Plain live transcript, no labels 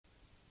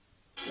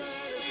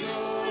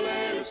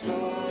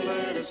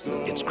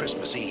It's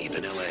Christmas Eve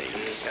in L.A.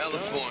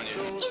 California.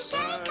 Is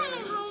Daddy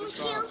coming home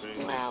soon?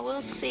 Well,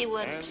 we'll see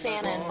what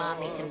Santa and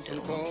Mommy can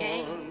do,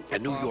 okay?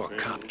 And New York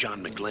cop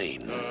John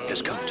McClane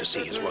has come to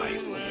see his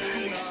wife. I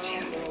missed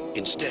you.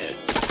 Instead,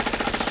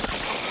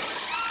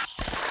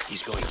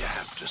 he's going to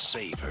have to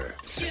save her.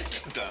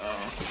 Sit down.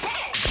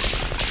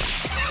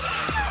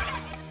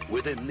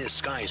 Within this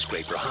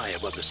skyscraper high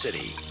above the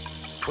city,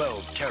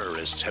 12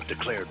 terrorists have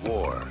declared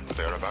war.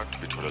 They're about to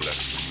be taught a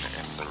lesson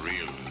in the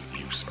real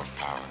use of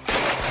power.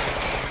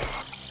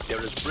 They're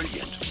as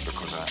brilliant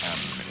Because I am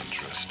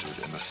interested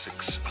in the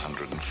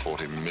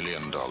 $640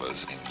 million in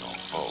your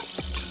vault.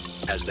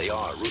 as they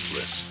are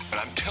ruthless. And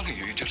I'm telling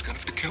you, you're just gonna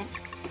have to kill me.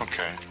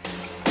 Okay.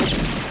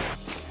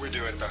 We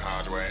do it the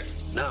hard way.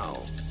 Now,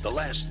 the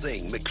last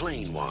thing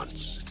McClane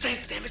wants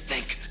Think, damn it,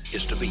 think.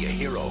 is to be a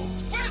hero.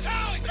 Where's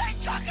Howie? Hey,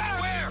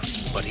 Tucker! Where?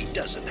 But he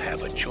doesn't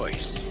have a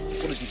choice.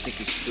 What does he think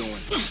he's doing?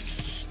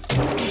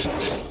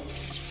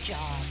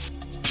 Job.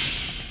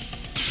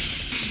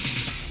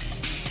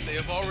 They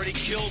have already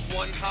killed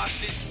one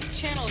hostage.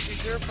 This channel is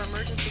reserved for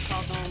emergency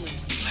calls only.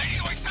 Lady,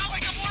 do I sound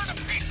like I'm ordering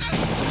a pizza?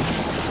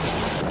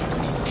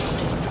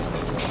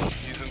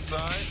 He's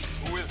inside?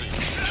 Who is he?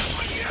 That's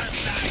what you have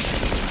to.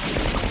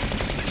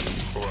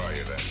 Who are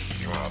you then?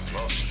 You are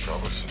most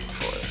troublesome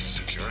for a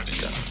security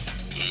guard.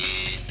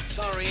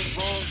 Sorry,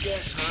 wrong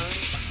guess, huh?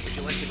 Would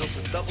you like to go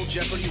for double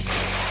jeopardy? Do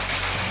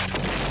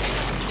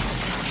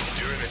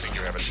you really think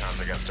you have a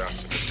chance against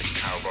us, Mr.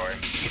 Cowboy?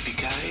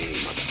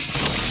 Yippee-ki-yay, mother.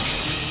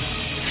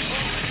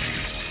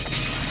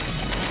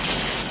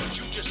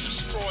 You just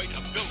destroyed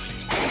a building.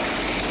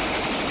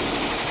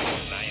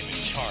 I am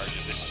in charge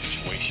of this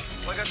situation.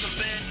 I got some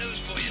bad news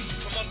for you.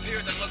 From up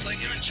here, that look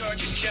like you're in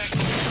charge of Jack.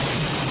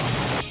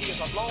 He is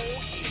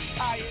alone, he is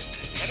tired,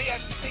 and he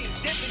hasn't seen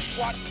diddly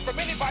squat from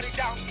anybody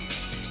down here.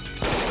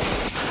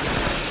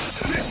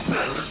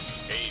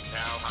 Hey,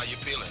 pal, how you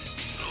feeling?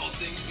 All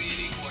things being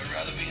equal, I'd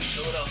rather be in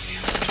Philadelphia.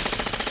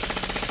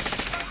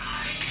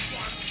 I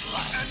want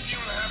blood. And you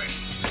have it.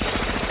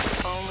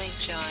 Only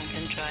John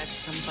can drive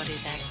somebody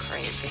that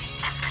crazy.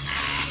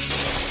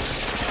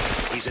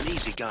 He's an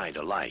easy guy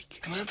to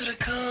like Come out to the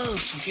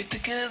coast, we'll get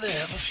together,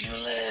 have a few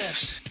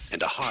laughs.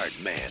 and a hard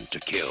man to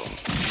kill.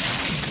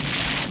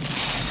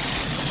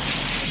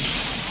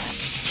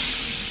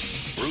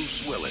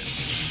 Bruce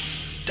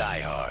Willis, Die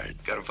Hard.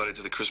 Got invited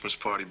to the Christmas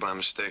party by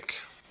mistake.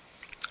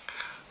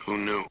 Who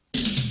knew?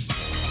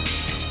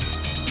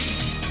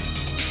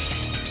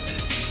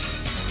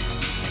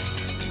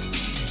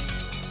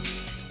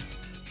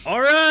 All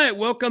right,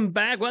 welcome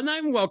back. Well, not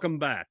even welcome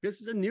back.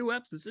 This is a new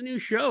episode. It's a new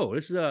show.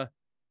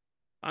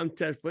 I'm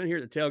Ted Flint here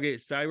at the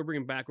Tailgate Side. We're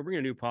bringing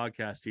a new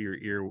podcast to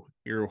your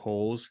ear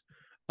holes.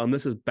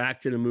 This is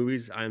Back to the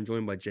Movies. I am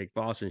joined by Jake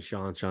Vos and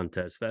Shawn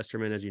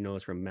Fensterman. As you know,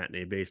 it's from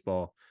Matinee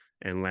Baseball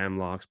and Lamb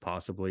Locks,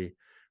 possibly.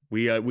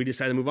 We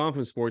decided to move on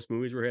from sports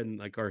movies. We're heading,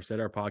 like I said,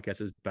 our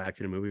podcast is Back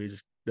to the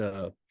Movies.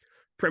 The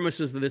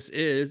premises of this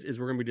is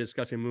we're going to be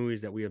discussing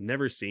movies that we have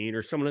never seen,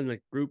 or someone in the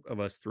group of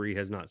us three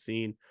has not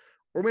seen,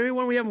 or maybe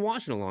one we haven't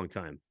watched in a long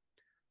time.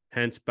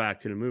 Hence, Back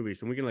to the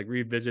Movies. And we can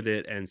revisit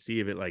it and see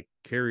if it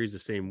carries the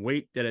same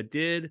weight that it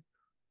did.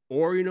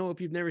 Or,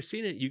 if you've never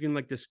seen it, you can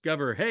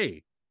discover,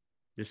 hey,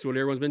 this is what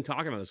everyone's been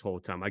talking about this whole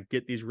time. I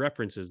get these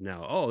references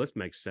now. Oh, this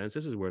makes sense.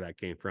 This is where that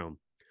came from.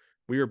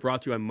 We are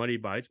brought to you on Money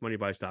Bites,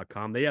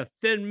 moneybites.com. They have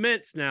thin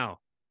mints now.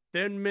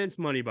 Thin mints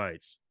Money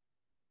Bites.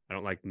 I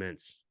don't like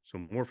mints, so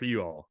more for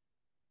you all.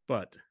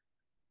 But,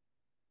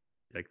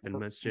 you like thin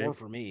mints, Jake? More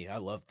for me. I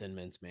love Thin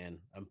Mints, man.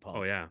 I'm pumped.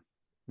 Oh, yeah.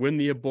 Win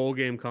the bowl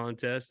game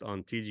contest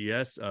on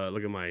TGS.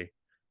 Look at my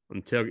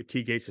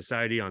T-Gate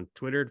Society on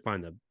Twitter to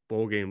find the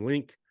bowl game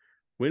link.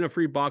 Win a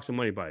free box of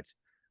Money Bites.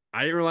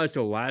 I didn't realize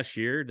till last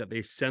year that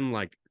they send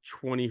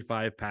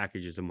 25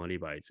 packages of Money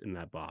Bites in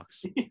that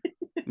box.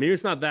 Maybe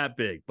it's not that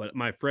big, but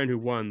my friend who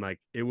won,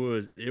 it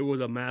was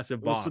a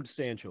massive box.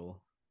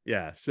 Substantial.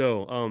 Yeah.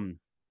 So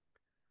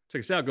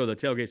check us out. Go to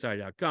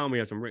tailgateside.com. We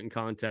have some written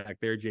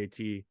contact there.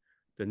 JT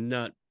the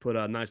Nut put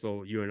a nice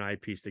little UNI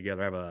piece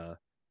together. I have a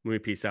movie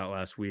piece out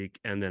last week,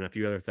 and then a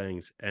few other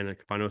things. And you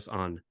can find us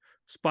on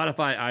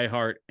Spotify,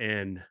 iHeart,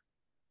 and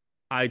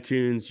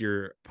iTunes,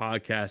 your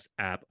podcast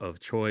app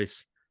of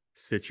choice.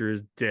 Stitcher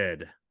is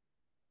dead,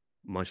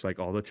 much like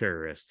all the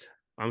terrorists.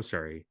 I'm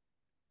sorry.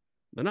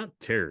 They're not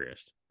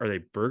terrorists. Are they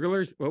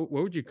burglars? What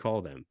would you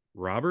call them?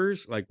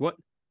 Robbers? What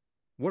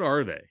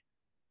are they?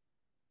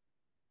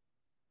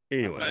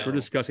 Anyway, we're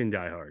discussing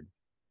Die Hard.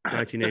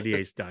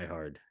 1988's Die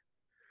Hard.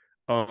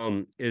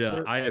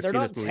 They're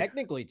not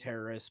technically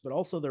terrorists, but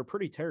also they're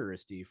pretty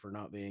terroristy for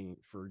not being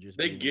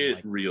they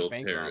get real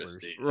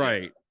terroristy,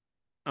 right?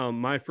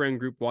 My friend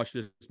group watched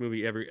this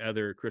movie every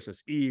other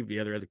Christmas Eve. The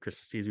other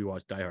Christmas Eves we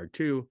watched Die Hard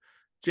 2.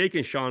 Jake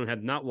and Shawn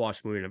had not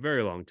watched the movie in a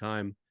very long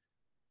time,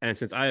 and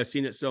since I have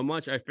seen it so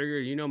much, I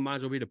figured might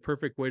as well be the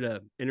perfect way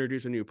to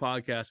introduce a new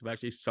podcast of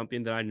actually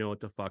something that I know what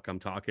the fuck I'm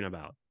talking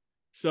about.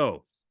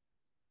 So,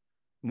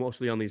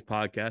 mostly on these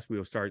podcasts, we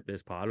will start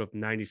this pod with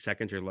 90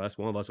 seconds or less.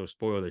 One of us will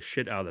spoil the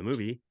shit out of the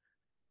movie.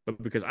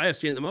 But because I have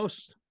seen it the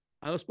most,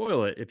 I'll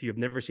spoil it if you've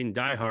never seen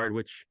Die Hard,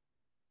 which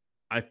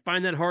I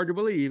find that hard to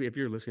believe if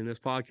you're listening to this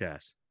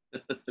podcast.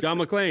 John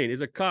McClane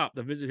is a cop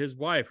that visits his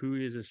wife, who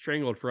is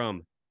strangled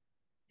from.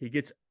 He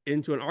gets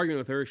into an argument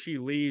with her. She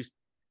leaves.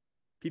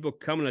 People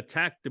come and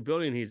attack the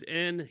building he's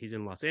in. He's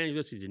in Los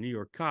Angeles. He's a New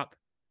York cop.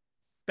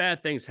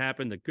 Bad things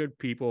happen to good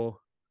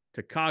people.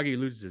 Takagi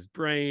loses his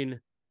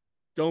brain.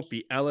 Don't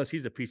be Ellis.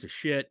 He's a piece of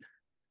shit.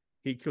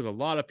 He kills a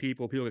lot of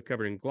people. People get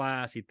covered in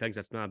glass. He thinks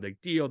that's not a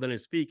big deal. Then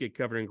his feet get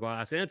covered in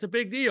glass, and it's a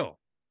big deal.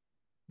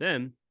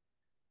 Then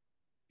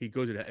he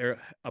goes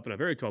up in a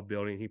very tall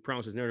building. He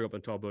promises never to go up in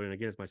a tall building.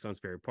 Again, it's my son's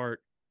favorite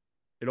part.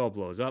 It all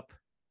blows up.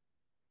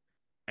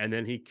 And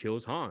then he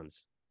kills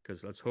Hans,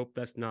 because let's hope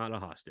that's not a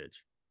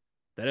hostage.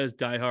 That is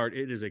Die Hard.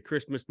 It is a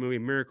Christmas movie.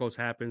 Miracles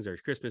happens.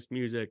 There's Christmas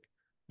music.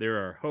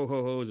 There are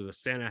ho-ho-hos with a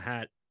Santa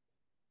hat.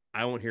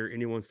 I won't hear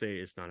anyone say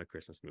it's not a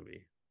Christmas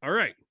movie. All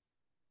right.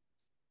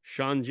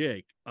 Sean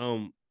Jake.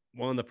 One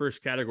of the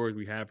first categories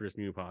we have for this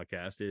new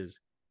podcast is,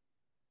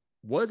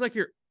 what is like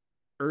your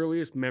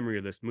earliest memory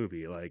of this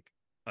movie? Like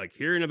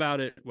hearing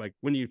about it, like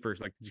when you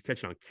first, like, did you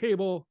catch it on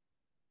cable?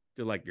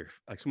 Did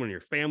someone in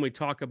your family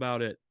talk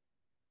about it?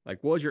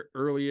 Like, what was your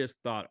earliest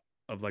thought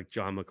of like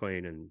John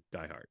McClane and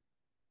Die Hard?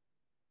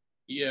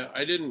 Yeah,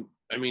 it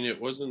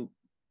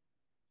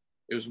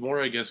was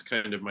more, I guess,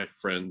 kind of my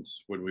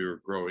friends when we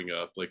were growing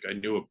up. Like, I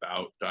knew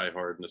about Die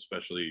Hard, and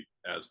especially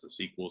as the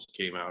sequels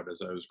came out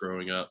as I was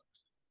growing up.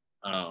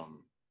 But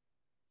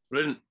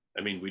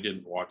we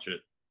didn't watch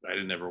it. I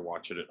didn't ever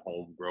watch it at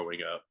home growing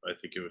up. I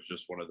think it was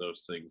just one of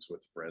those things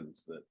with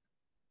friends that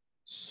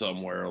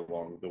somewhere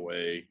along the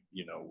way,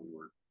 we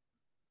were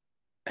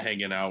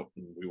hanging out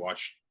and we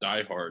watched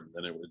Die Hard, and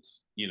then it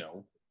was,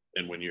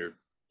 and when you're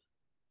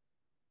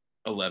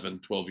 11,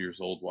 12 years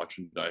old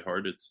watching Die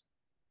Hard, it's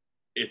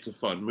a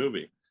fun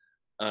movie.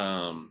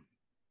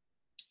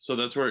 So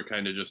that's where it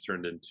kind of just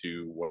turned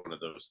into one of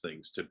those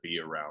things to be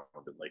around.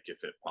 And like,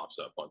 if it pops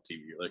up on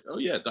TV, you're like, oh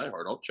yeah, Die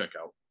Hard, I'll check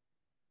out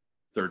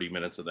 30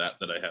 minutes of that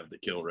I have to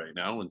kill right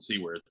now and see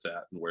where it's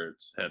at and where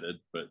it's headed.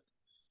 But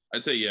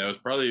I'd say, yeah, I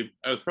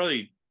was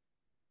probably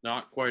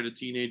not quite a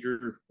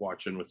teenager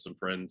watching with some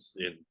friends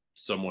in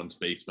someone's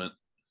basement.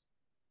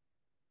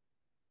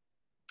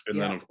 And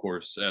then, of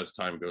course, as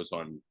time goes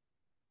on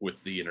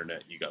with the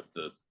internet, you got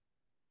the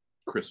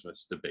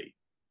Christmas debate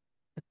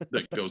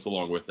that goes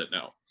along with it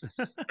now.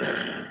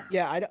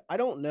 Yeah, I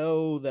don't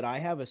know that I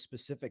have a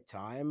specific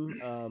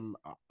time.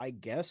 I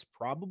guess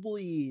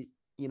probably,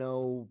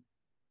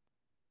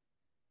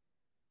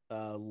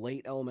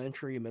 late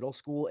elementary, middle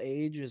school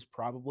age is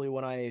probably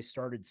when I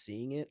started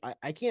seeing it.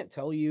 I can't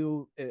tell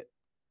you.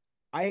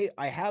 I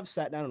have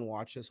sat down and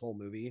watched this whole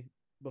movie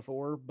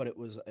before, but it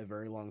was a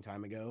very long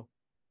time ago.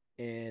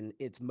 And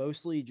it's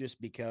mostly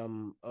just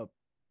become a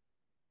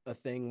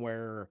thing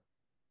where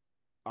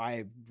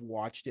I've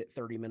watched it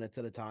 30 minutes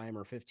at a time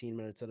or 15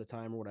 minutes at a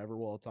time or whatever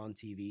while it's on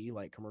TV,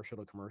 like commercial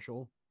to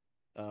commercial.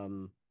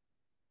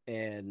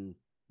 And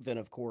then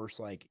of course,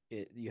 like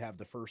you have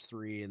the first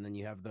three, and then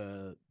you have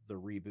the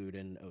reboot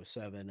in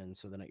 2007, and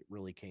so then it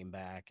really came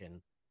back.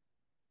 And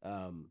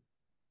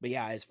but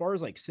yeah, as far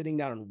as like sitting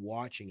down and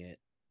watching it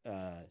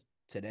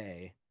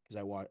today,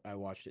 because I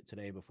watched it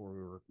today before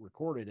we were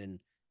recorded, and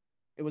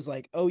it was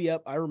like, oh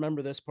yep, I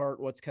remember this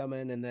part, what's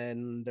coming, and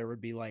then there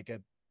would be like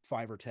a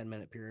 5 or 10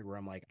 minute period where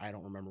I'm like, I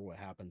don't remember what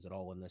happens at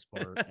all in this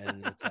part.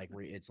 And it's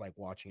like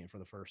watching it for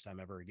the first time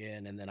ever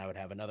again. And then I would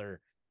have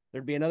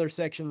there'd be another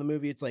section of the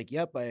movie. It's like,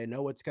 yep, I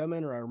know what's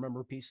coming, or I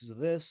remember pieces of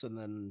this. And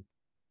then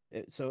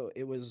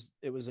it was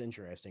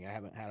interesting. I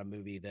haven't had a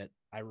movie that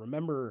I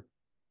remember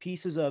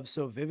pieces of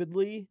so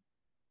vividly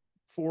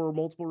for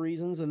multiple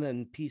reasons, and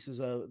then pieces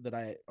of that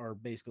I are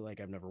basically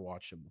like I've never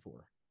watched them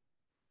before.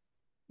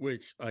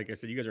 Which, like I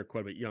said, you guys are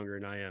quite a bit younger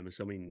than I am.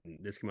 So I mean,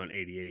 this came out in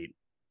 '88,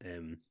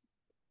 and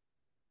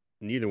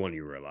neither one of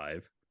you were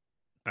alive,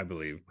 I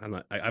believe.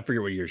 I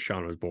forget what year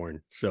Sean was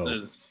born.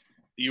 So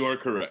you are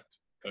correct.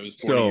 I was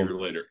born a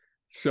year later.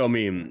 So I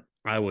mean,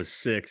 I was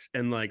 6,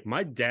 and like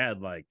my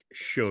dad like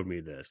showed me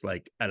this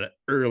like at an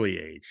early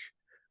age.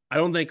 I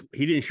don't think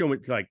he didn't show me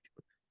like.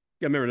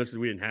 I remember this is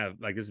we didn't have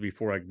like this is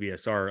before like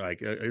VSR,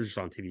 like it was just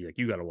on TV. Like,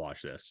 you got to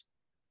watch this.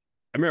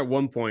 I remember at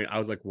one point I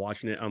was like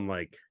watching it on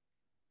like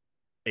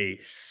a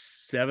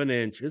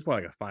 7-inch. It was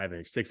probably like a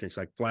 5-inch, 6-inch,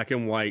 like black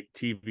and white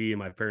TV in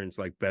my parents'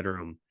 like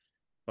bedroom,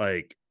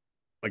 like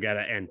at an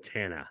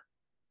antenna,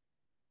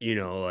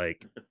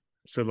 like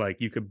so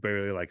like you could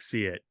barely like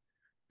see it.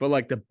 But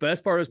like the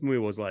best part of this movie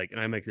was like, and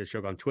I make this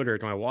joke on Twitter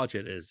when I watch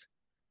it, is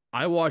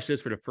I watched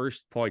this for the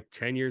first probably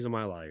 10 years of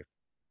my life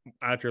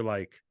after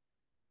like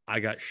I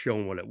got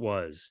shown what it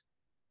was,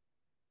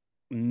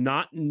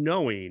 not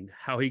knowing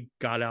how he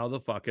got out of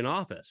the fucking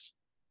office,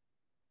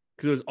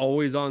 because it was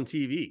always on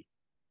TV.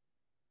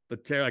 The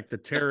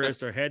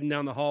terrorists are heading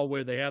down the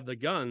hallway. They have the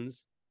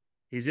guns.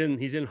 He's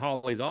in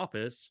Holly's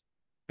office.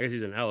 I guess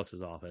he's in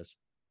Ellis's office,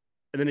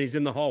 and then he's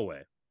in the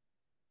hallway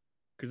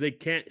because they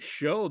can't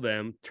show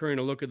them turning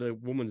to look at the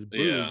woman's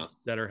boobs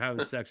that are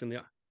having sex in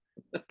the.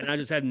 And I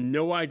just had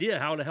no idea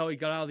how the hell he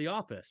got out of the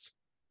office.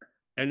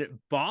 and it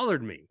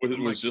bothered me. It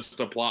was just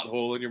a plot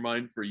hole in your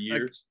mind for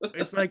years.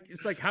 It's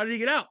like how did he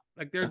get out?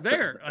 Like they're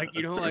there, like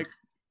like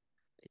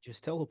it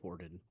just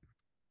teleported.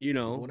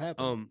 What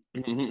happened?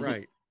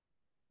 Right.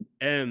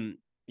 And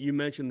you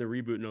mentioned the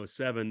reboot in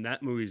 07.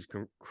 That movie's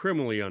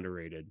criminally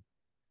underrated.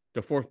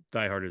 The fourth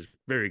Die Hard is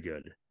very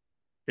good.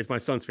 It's my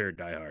son's favorite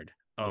Die Hard.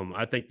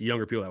 I think the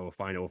younger people that will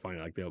find it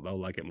like they'll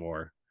like it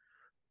more.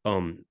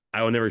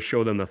 I will never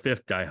show them the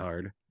fifth Die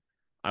Hard.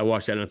 I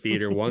watched that in a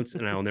theater once,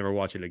 and I will never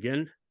watch it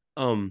again.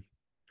 And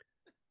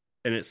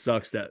it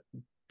sucks that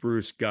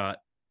Bruce got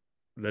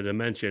the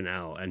dimension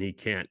out and he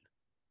can't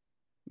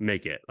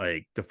make it.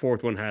 Like the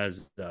fourth one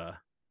has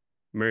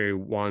Mary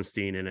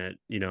Weinstein in it,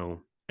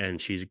 and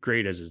she's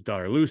great as his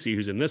daughter Lucy,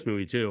 who's in this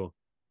movie too.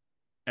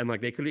 And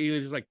like they could have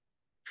just like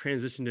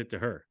transitioned it to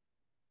her.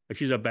 Like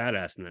she's a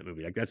badass in that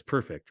movie. Like that's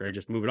perfect, right?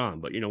 Just move it on.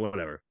 But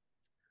whatever.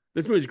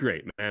 This movie's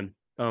great, man.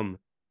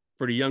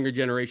 For the younger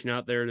generation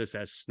out there, this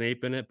has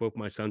Snape in it. Both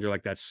my sons are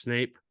like, that's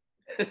Snape.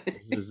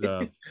 This is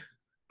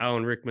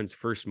Alan Rickman's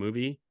first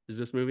movie. Is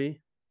this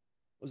movie?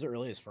 Was it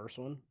really his first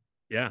one?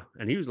 Yeah,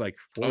 and he was like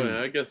 40. Oh,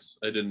 yeah, I guess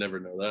I didn't never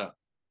know that.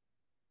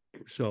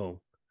 So,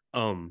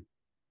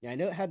 yeah, I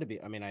know it had to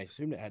be. I mean, I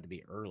assumed it had to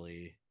be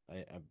early.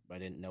 I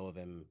didn't know of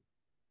him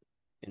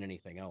in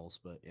anything else,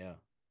 but yeah.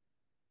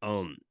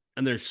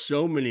 And there's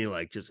so many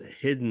like just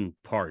hidden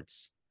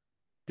parts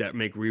that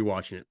make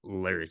rewatching it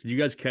hilarious. Did you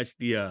guys catch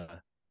the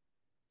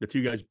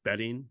two guys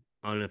betting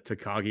on if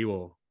Takagi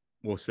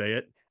will say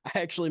it? I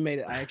actually made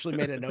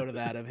a note of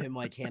that, of him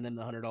like handing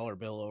the $100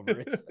 bill over.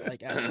 It's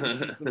like after he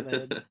shoots him in the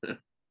head.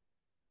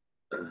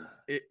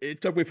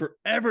 It took me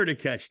forever to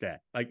catch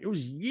that. Like it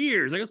was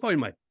years. Like it was probably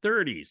in my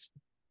 30s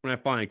when I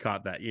finally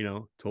caught that.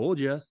 Told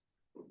you.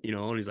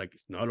 And he's like,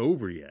 it's not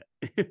over yet.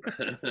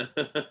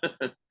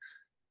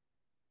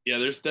 Yeah,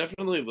 there's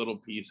definitely little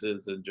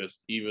pieces, and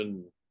just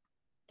even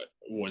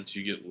once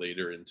you get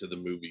later into the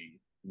movie,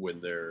 when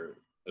they're,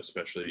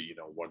 especially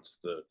once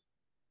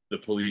the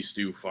police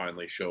do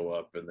finally show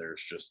up, and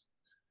there's just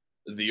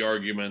the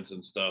arguments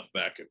and stuff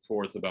back and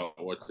forth about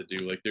what to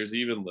do. Like there's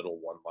even little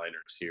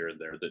one-liners here and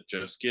there that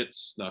just get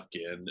snuck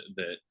in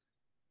that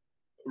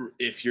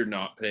if you're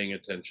not paying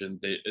attention,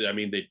 they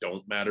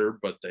don't matter,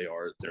 but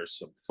there's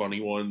some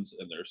funny ones,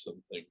 and there's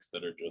some things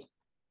that are just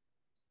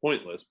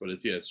pointless, but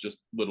it's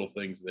just little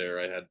things there.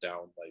 I had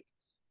down like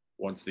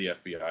once the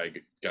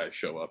FBI guys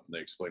show up and they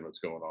explain what's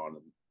going on,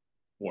 and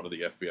one of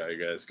the FBI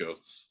guys goes,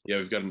 yeah,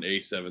 we've got an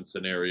A7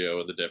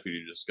 scenario, and the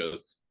deputy just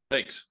goes,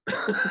 thanks.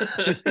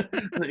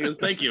 He goes,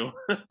 thank you.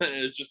 And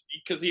it's just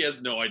because he has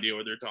no idea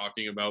what they're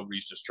talking about, but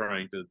he's just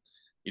trying to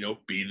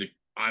be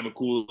I'm a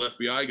cool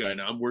FBI guy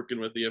now, I'm working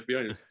with the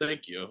FBI, and it's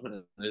thank you.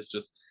 And it's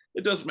just,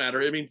 it doesn't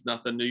matter, it means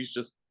nothing, he's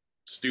just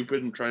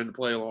stupid and trying to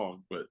play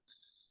along. But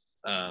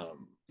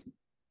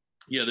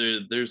yeah,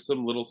 there's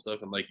some little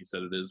stuff, and like you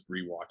said, it is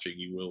rewatching.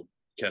 You will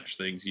catch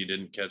things you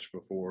didn't catch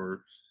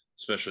before,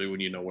 especially when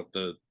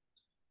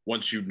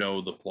once you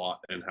know the plot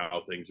and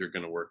how things are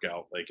going to work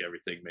out. Like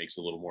everything makes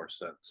a little more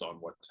sense on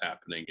what's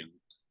happening, and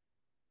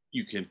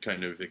you can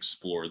kind of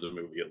explore the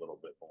movie a little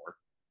bit more.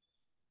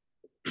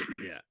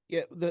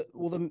 Yeah.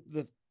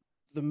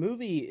 The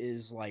movie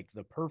is like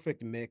the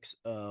perfect mix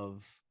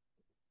of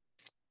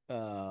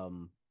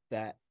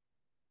that.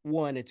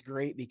 One, it's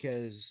great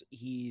because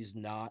he's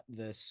not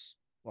this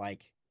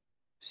like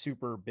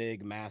super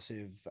big,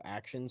 massive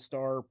action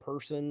star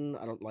person.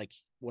 I don't like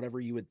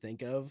whatever you would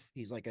think of.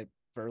 He's like a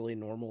fairly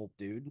normal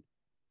dude.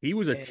 He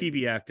was a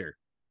TV actor.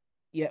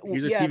 Yeah,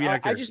 he's a TV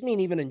actor. I just mean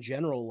even in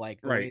general, like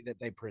the right. way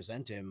that they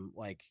present him.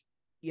 Like,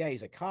 yeah,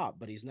 he's a cop,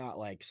 but he's not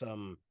like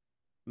some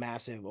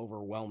massive,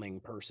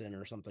 overwhelming person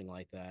or something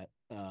like that.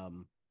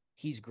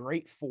 He's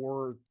great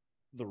for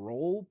the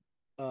role.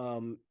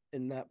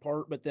 In that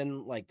part, but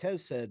then like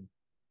Tez said,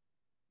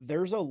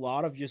 there's a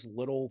lot of just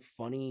little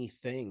funny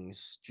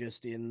things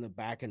just in the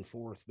back and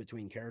forth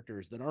between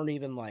characters that aren't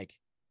even like,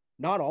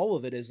 not all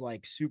of it is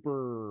like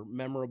super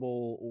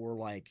memorable or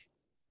like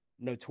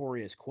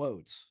notorious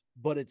quotes,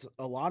 but it's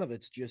a lot of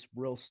it's just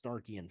real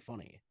snarky and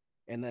funny,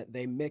 and that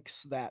they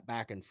mix that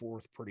back and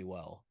forth pretty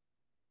well.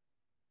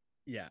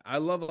 Yeah, I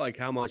love like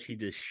how much he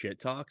just shit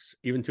talks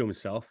even to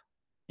himself.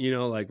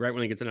 Like right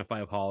when he gets in a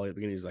 5 Holly at the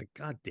beginning, he's like,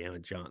 God damn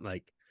it, John.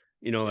 Like,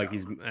 like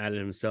he's mad at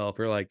himself,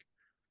 or like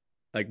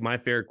my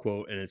favorite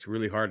quote, and it's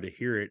really hard to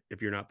hear it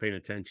if you're not paying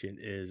attention,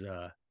 is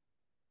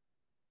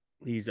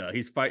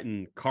he's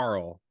fighting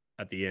Carl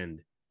at the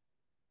end,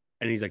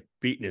 and he's like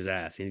beating his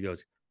ass, and he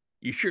goes,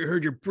 you sure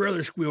heard your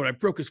brother squeal when I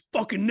broke his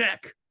fucking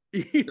neck.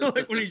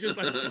 Like when he's just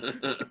like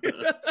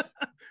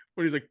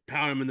when he's like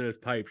pounding him into his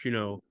pipes,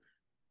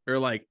 or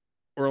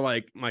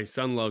like my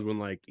son loves when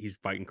like he's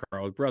fighting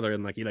Carl's brother,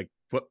 and like he like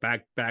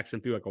backs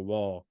him through like a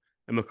wall.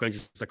 And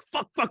McClinch's just like,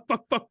 fuck,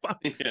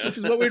 yeah. Which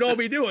is what we'd all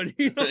be doing.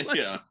 Like,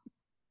 yeah.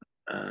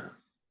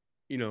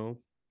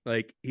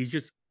 Like he's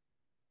just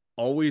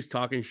always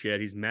talking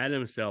shit. He's mad at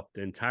himself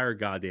the entire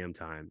goddamn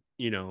time,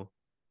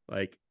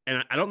 like,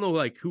 and I don't know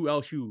like who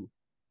else you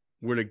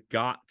would have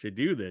got to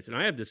do this. And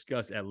I have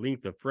discussed at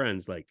length of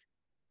friends, like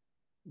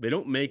they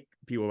don't make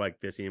people like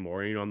this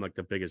anymore. You know, I'm like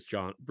the biggest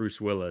Bruce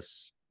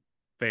Willis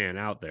fan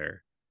out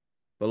there,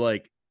 but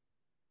like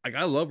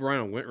I love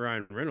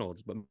Ryan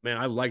Reynolds, but man,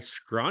 I like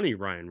scrawny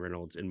Ryan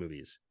Reynolds in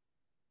movies.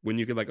 When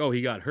you could like, oh,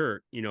 he got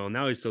hurt, you know,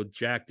 now he's so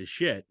jacked as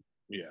shit.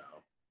 Yeah.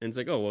 And it's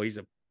like, oh well,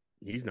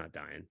 he's not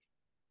dying.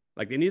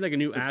 Like they need like a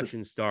new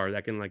action star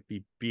that can like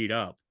be beat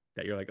up.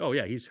 That you're like, oh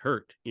yeah, he's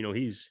hurt. You know,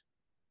 he's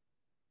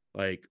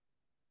like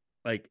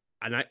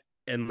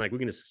and like we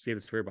can just say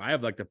this for, but I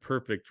have like the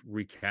perfect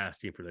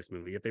recasting for this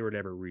movie if they were to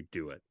ever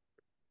redo it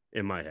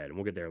in my head, and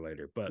we'll get there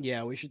later. But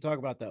yeah, we should talk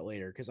about that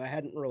later because I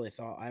haven't really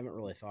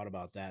thought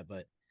about that.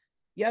 But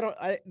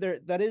yeah,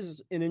 that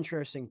is an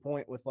interesting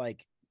point with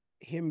like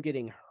him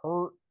getting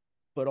hurt,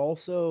 but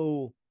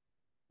also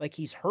like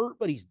he's hurt,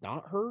 but he's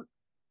not hurt.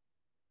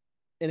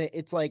 And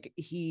it's like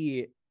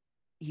he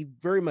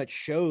very much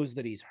shows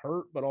that he's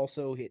hurt, but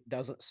also it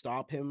doesn't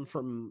stop him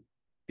from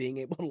being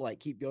able to like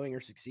keep going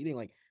or succeeding.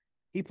 Like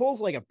he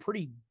pulls like a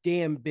pretty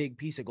damn big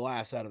piece of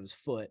glass out of his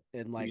foot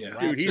and like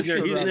dude, he's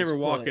never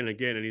walking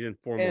again, and he's in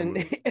four more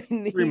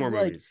movies. Three more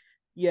movies.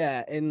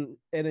 Yeah, and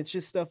it's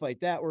just stuff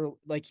like that where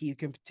like he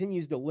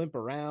continues to limp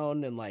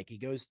around and like he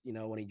goes, you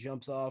know, when he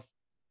jumps off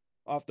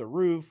the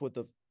roof with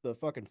the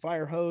fucking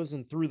fire hose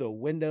and through the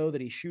window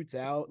that he shoots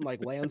out and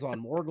like lands on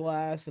more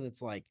glass, and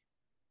it's like,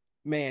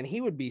 man,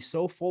 he would be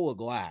so full of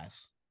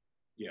glass.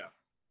 Yeah.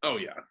 Oh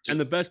yeah. And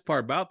the best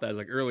part about that is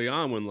like early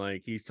on when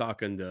like he's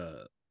talking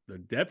to the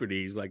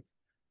deputy, he's like,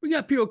 we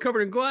got people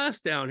covered in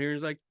glass down here.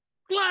 He's like,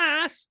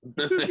 glass?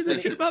 Who gives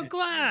a shit about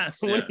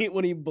glass?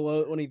 when he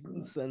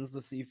sends the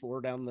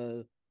C4 down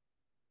the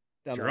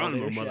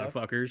Geronimo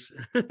motherfuckers.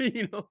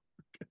 You know,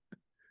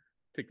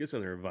 take this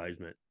under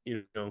advisement,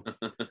 you know.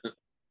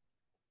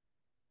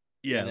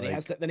 Yeah, then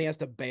like, he has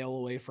to bail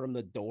away from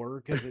the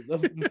door because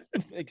the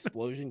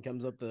explosion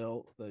comes up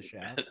the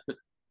shaft.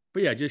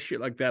 But yeah, just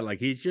shit like that.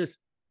 Like he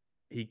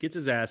gets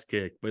his ass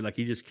kicked, but like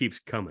he just keeps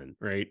coming,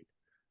 right?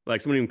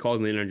 Like someone even called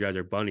him the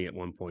Energizer Bunny at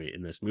one point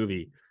in this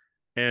movie,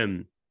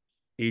 and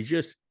he's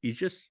just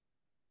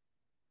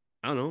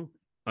I don't know,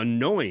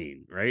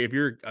 annoying, right? If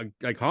you're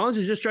like Hollins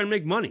is just trying to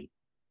make money,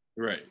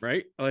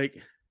 right, like,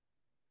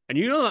 and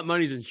you know that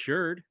money's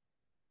insured,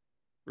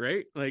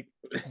 right? Like,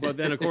 but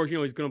then of course you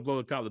know he's gonna blow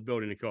the top of the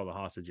building to kill all the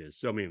hostages.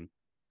 So I mean,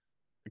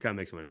 it kind of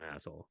makes him an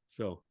asshole.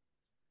 So,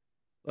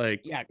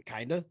 like, yeah,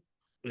 kind of,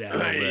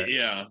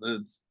 yeah,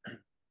 that's.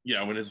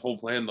 Yeah, when his whole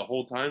plan the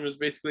whole time is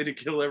basically to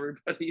kill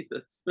everybody.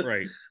 That's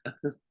right.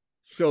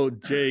 So,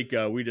 Jake,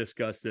 we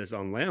discussed this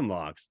on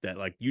Landlocks that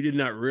like you did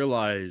not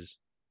realize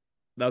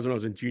that was when I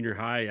was in junior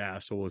high.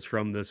 Asshole was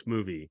from this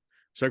movie.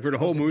 So like for the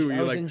whole movie,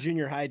 I was in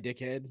junior high,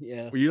 dickhead.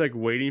 Yeah. Were you like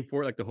waiting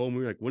for it like the whole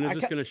movie? Like when is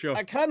this going to show?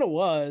 I kind of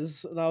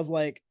was, and I was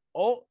like,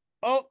 oh,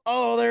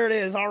 there it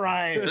is. All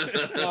right,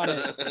 got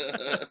it.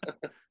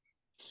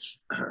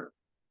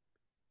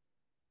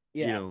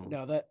 Yeah. You know,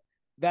 no,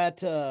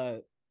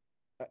 that.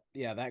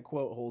 Yeah, that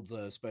quote holds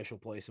a special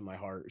place in my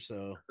heart.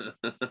 So,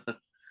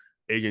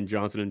 Agent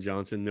Johnson and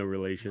Johnson, no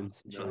relation.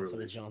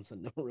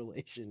 Johnson, no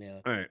relation.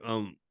 Yeah. All right.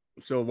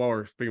 So while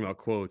we're speaking about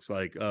quotes,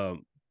 like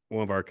one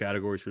of our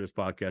categories for this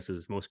podcast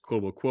is most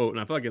quotable quote,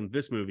 and I feel like in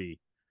this movie,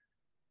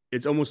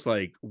 it's almost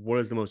like what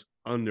is the most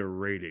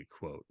underrated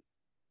quote?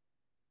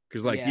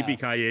 Because like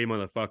yippee-ki-yay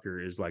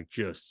motherfucker is like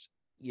just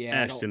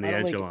etched in the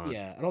echelon.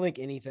 I don't think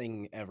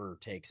anything ever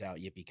takes out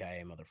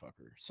yippee-ki-yay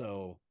motherfucker.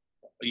 So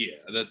yeah,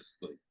 that's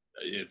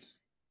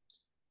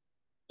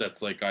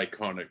like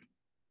iconic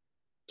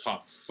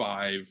top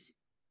 5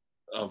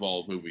 of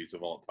all movies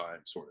of all time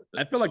sort of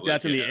thing. I feel like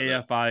that's in the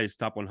AFI's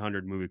top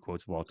 100 movie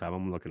quotes of all time.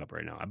 I'm looking up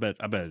right now. I bet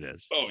it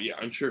is. Oh yeah,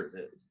 I'm sure it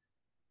is.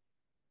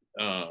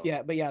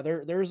 Yeah, but yeah,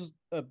 there's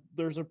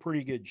a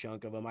pretty good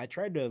chunk of them. I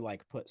tried to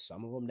like put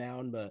some of them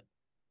down, but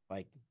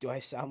like, do I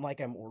sound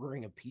like I'm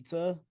ordering a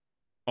pizza?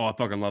 Oh, I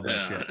fucking love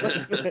that shit.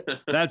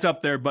 That's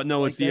up there, but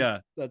no, it's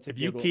that's if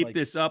you keep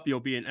this up, you'll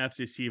be an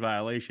FCC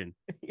violation.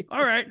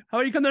 All right, how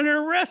do you come down here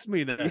and arrest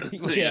me then?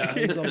 Yeah,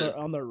 he's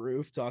on the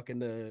roof talking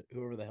to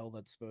whoever the hell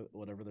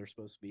whatever they're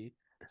supposed to be.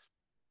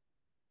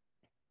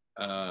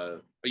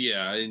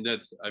 Yeah, and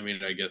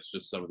I guess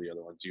just some of the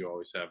other ones. You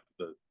always have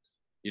the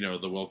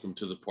welcome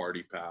to the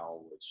party,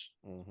 pal, which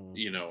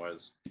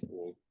as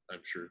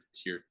I'm sure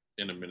here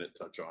in a minute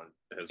touch on,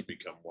 has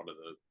become one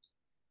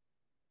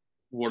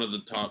of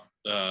the top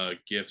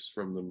gifts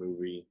from the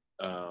movie.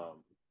 I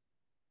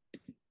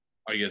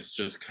guess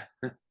just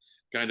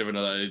kind of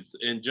another.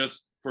 And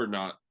just for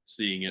not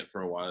seeing it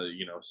for a while,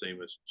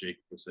 same as Jake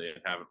was saying,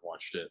 haven't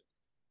watched it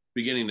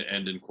beginning to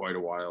end in quite a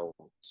while.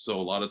 So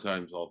a lot of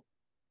times I'll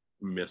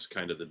miss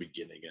kind of the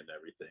beginning and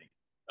everything.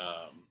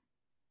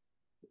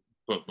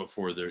 But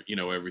before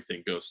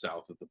everything goes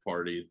south at the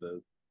party, the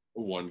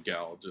one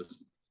gal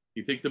just,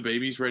 you think the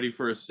baby's ready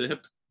for a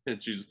sip? And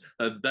she's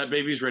that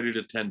baby's ready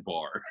to 10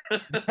 bar.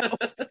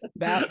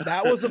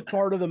 that was a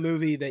part of the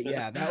movie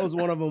that was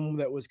one of them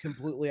that was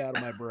completely out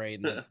of my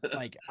brain. That,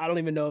 like, I don't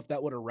even know if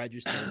that would have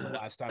registered the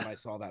last time I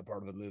saw that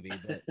part of the movie.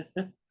 But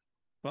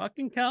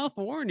fucking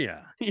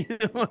California,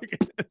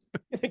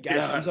 the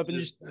guy comes up and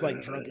just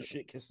like drunk as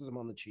shit kisses him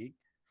on the cheek.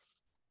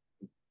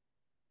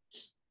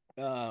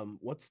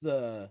 what's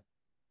the?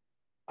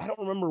 I don't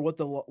remember what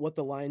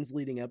the lines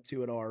leading up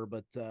to it are,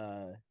 but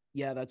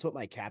yeah, that's what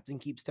my captain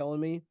keeps telling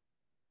me.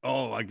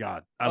 Oh my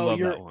god, I love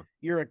that one.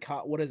 You're a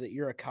cop. What is it?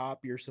 You're a cop.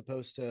 You're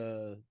supposed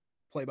to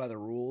play by the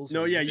rules.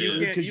 No, yeah,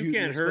 you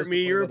can't hurt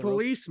me. You're a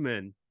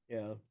policeman.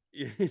 Yeah.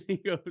 He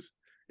goes,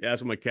 yeah,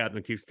 that's what my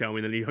captain keeps telling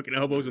me. Then he hooking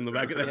elbows in the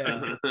back of the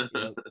head.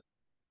 Yep.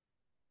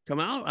 Come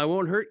out, I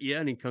won't hurt you.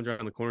 And he comes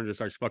around the corner and just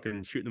starts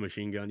fucking shooting the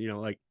machine gun. You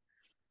know, like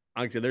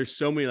I said, there's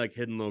so many like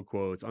hidden little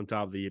quotes on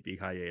top of the Yippee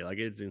Ki-Yay. Like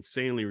it's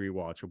insanely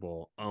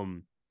rewatchable.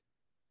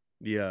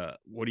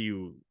 What are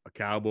you, a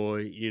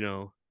cowboy? You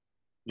know,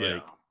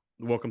 like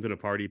welcome to the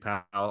party,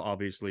 pal.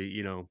 Obviously,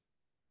 you know,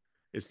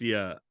 it's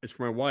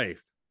for my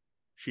wife.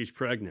 She's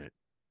pregnant.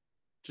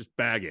 Just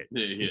bag it.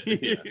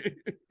 Yeah.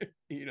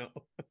 You know.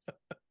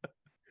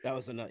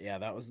 That's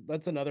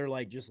another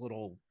like just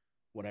little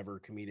whatever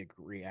comedic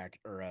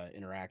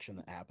interaction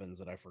that happens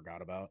that I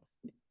forgot about.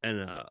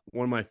 And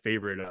one of my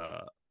favorite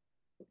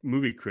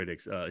movie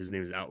critics, his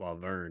name is Outlaw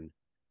Vern.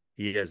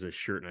 He has this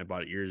shirt and I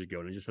bought it years ago,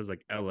 and it just says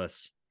like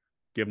Ellis,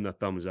 give him the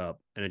thumbs up,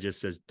 and it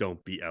just says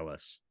don't be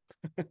Ellis.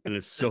 And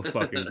it's so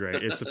fucking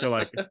great. It's such a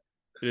like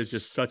it is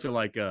just such a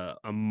like a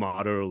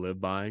motto to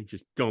live by.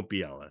 Just don't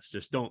be Ellis.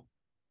 Just don't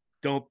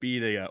be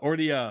the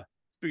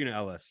speaking of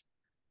Ellis,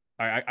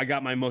 I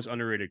got my most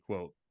underrated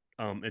quote.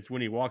 It's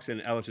when he walks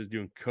in, Ellis is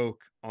doing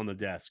coke on the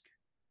desk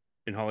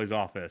in Holly's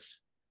office.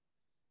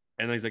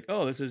 And he's like,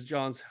 oh, this is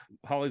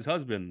Holly's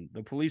husband,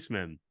 the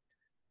policeman.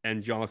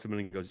 And John looks at him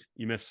and goes,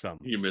 you missed some.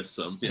 You missed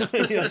some.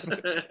 Yeah.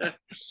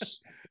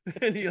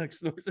 And he like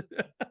snorts.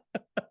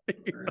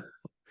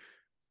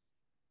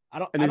 I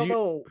don't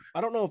know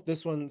if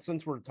this one,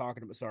 since we're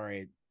talking about,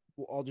 sorry,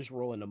 I'll just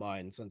roll into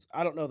mine since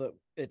I don't know that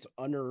it's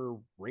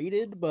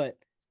underrated, but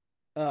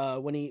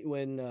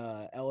when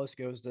Ellis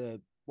goes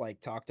to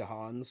like talk to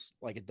Hans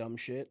like a dumb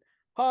shit,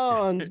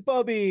 Hans,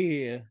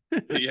 Bubby,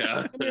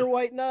 yeah, I'm your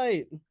white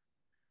knight.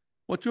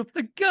 What's with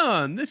the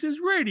gun? This is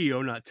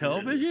radio, not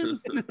television.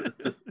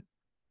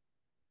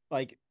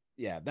 Like,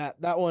 yeah,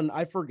 that one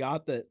I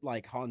forgot that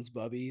like Hans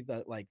Bubby,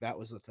 that like that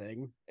was a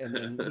thing, and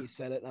then he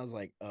said it, and I was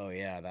like, oh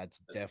yeah, that's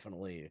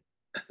definitely.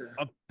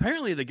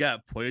 Apparently, the guy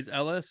that plays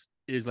Ellis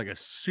is like a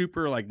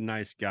super like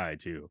nice guy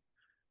too,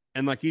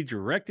 and like he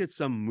directed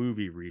some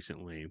movie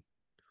recently,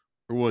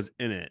 or was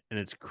in it, and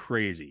it's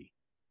crazy.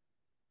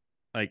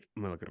 Like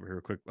I'm gonna look it up here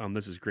real quick.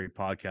 This is a great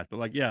podcast, but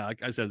like yeah,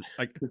 like I said,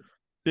 like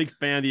big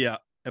fan of the.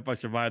 If I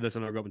survive this,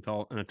 I'm gonna go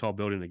up in a tall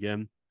building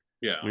again.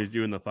 Yeah, when he's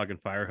doing the fucking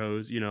fire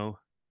hose, you know.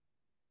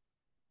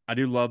 I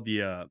do love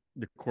the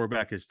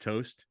quarterback is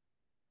toast.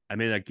 I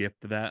made that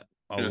gift to that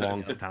a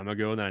long time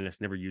ago, and I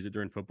just never use it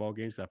during football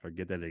games because I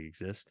forget that it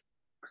exists.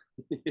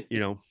 You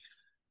know,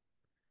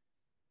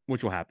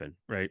 which will happen,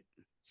 right?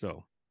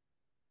 So,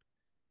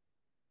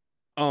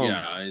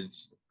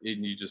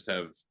 you just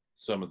have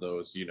some of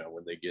those, you know,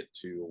 when they get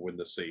to when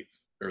the safe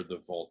or the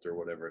vault or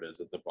whatever it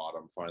is at the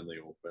bottom finally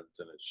opens,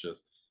 and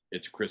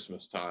it's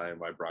Christmas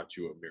time. I brought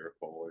you a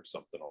miracle or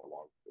something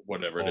along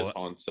whatever it is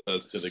Hans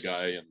says to the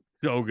guy, and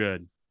so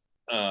good.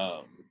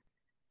 You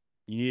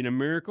need a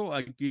miracle?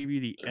 I give you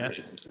the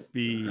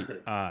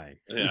FBI.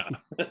 Yeah.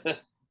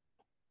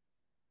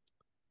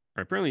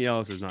 Apparently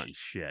Ellis is not in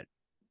shit.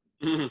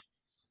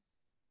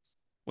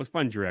 Let's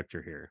find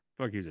director here.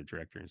 Fuck, he's a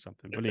director in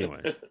something. But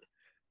anyways.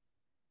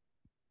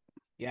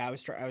 Yeah, I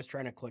was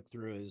trying to click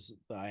through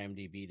the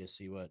IMDb to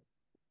see what.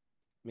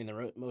 I mean,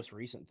 the most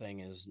recent thing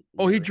is.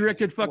 Oh, he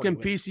directed fucking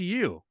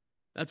PCU.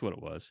 That's what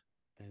it was.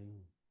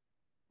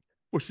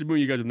 Which is a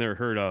movie you guys have never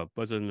heard of,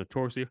 but it's a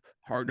notoriously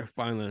hard to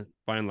find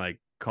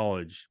like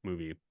college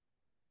movie.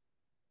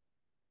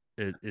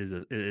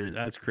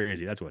 That's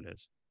crazy. That's what it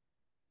is.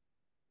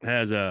 It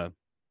has the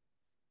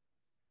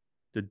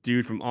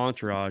dude from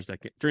Entourage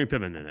Dream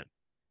Piven in it,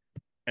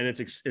 and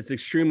it's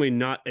extremely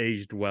not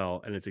aged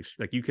well, and it's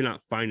like you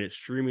cannot find it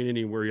streaming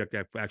anywhere. You have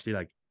to actually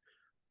like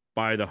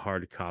buy the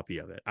hard copy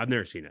of it. I've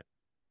never seen it,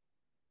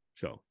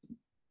 so.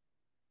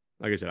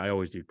 Like I said, I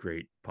always do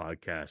great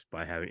podcasts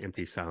by having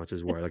empty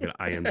silences where I look at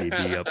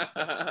IMDb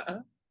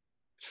up.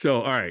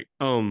 So, all right.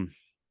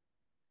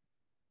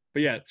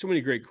 But yeah, so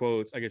many great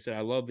quotes. Like I said,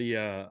 I love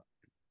they're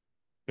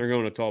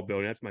going to a tall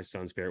building. That's my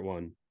son's favorite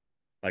one.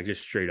 Like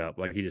just straight up.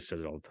 Like he just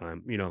says it all the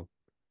time. You know,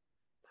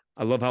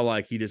 I love how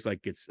like he just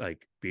like gets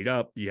like beat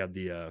up. You have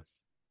the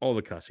all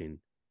the cussing.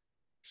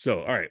 So,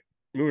 all right,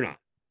 moving on.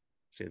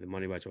 Save the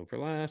money by one for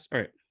last. All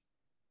right.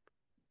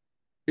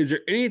 Is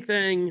there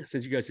anything,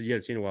 since you guys said you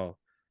hadn't seen in a while,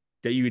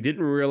 that you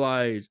didn't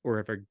realize or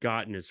have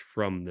forgotten is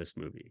from this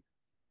movie?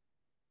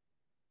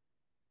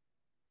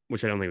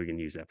 Which I don't think we can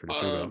use that for this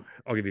movie.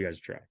 I'll give you guys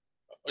a try.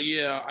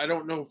 Yeah, I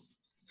don't know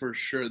for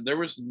sure. There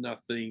was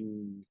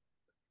nothing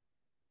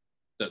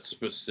that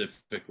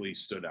specifically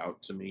stood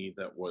out to me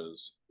that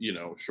was, you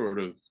know, short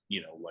of,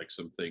 you know, like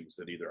some things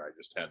that either I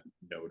just hadn't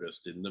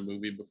noticed in the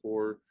movie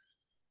before.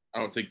 I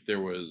don't think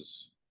there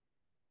was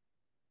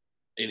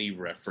any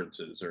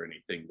references or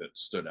anything that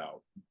stood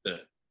out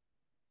that,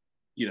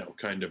 you know,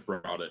 kind of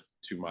brought it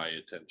to my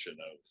attention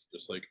of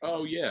just like,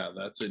 oh yeah,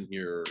 that's in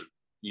here,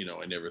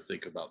 I never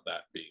think about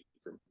that being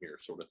from here,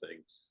 sort of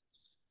thing.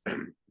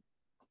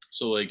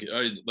 So like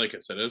I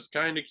said, I was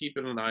kind of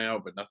keeping an eye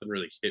out, but nothing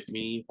really hit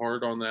me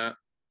hard on that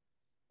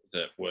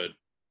would,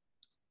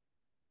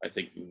 I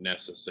think,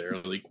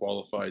 necessarily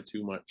qualify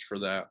too much for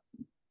that.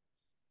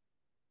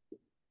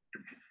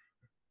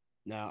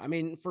 No, I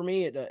mean, for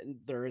me,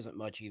 there isn't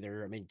much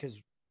either. I mean, because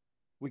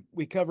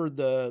we covered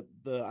the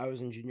I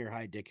was in junior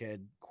high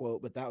dickhead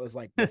quote, but that was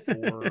like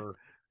before.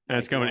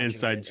 That's kind of an watching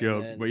inside it,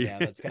 joke, then, but yeah,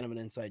 that's kind of an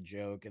inside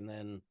joke. And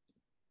then,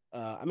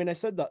 I mean, I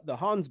said the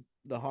Hans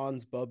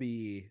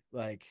Bubby,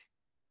 like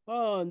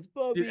Hans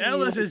Bubby. Dude,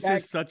 Ellis like is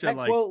just such a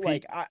quote.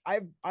 peak. Like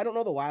I don't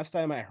know the last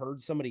time I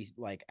heard somebody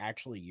like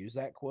actually use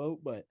that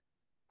quote, but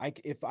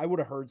if I would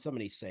have heard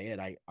somebody say it,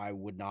 I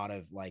would not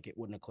have, like, it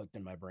wouldn't have clicked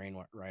in my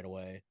brain right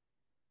away.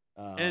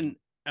 And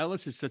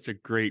Ellis is such a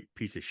great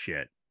piece of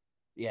shit.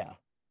 Yeah.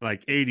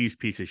 Like 80s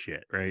piece of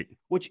shit, right?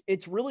 Which,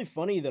 it's really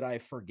funny that I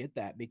forget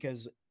that,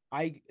 because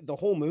the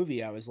whole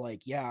movie I was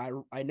like, yeah,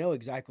 I know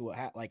exactly what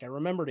happened. Like, I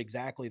remembered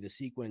exactly the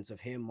sequence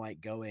of him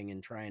like going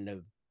and trying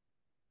to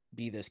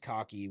be this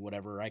cocky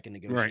whatever, I can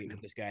negotiate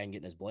with this guy and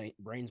getting his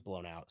brains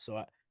blown out.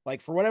 So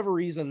like, for whatever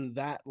reason,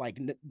 that like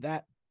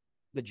that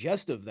the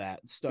gist of that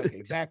stuck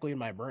exactly in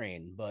my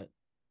brain. But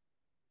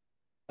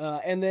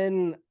and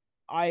then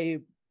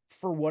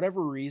for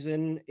whatever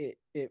reason,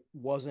 it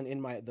wasn't in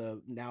my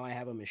now I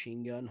have a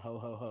machine gun, ho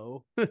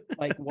ho ho,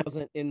 like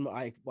wasn't in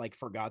my, like,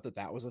 forgot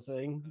that was a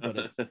thing. But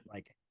it's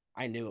like,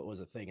 I knew it was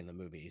a thing in the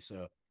movie.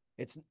 So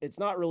it's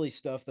not really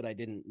stuff that I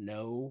didn't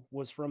know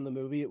was from the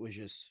movie. It was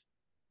just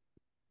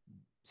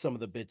some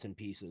of the bits and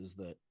pieces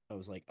that I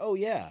was like, oh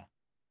yeah,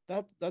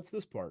 that's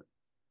this part.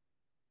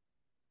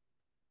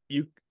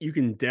 You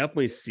can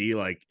definitely see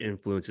like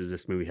influences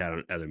this movie had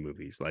on other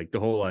movies. Like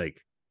the whole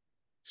like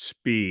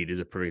Speed is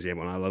a perfect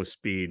example. And I love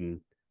Speed,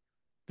 and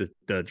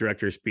the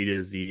director of Speed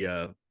is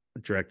the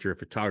director of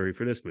photography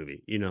for this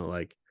movie.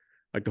 Like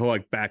the whole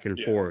like back and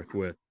forth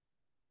with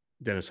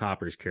Dennis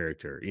Hopper's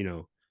character,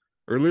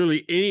 or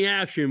literally any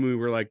action movie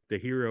where like the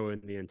hero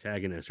and the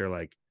antagonist are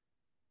like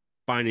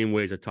finding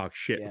ways to talk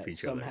shit with each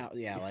somehow, other.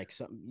 Yeah, like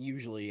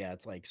usually,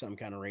 it's like some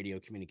kind of radio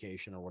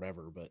communication or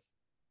whatever. But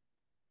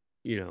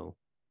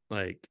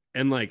like,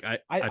 and like I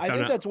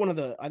think that's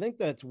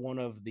one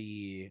of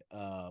the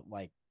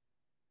like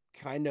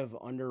kind of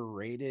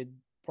underrated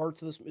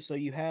parts of this. So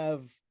you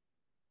have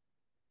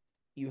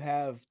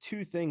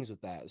two things with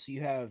that. So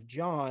you have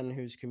John,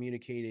 who's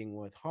communicating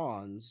with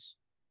Hans,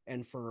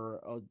 and for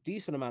a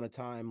decent amount of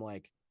time,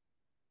 like,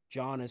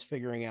 John is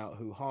figuring out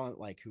who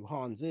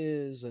Hans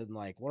is, and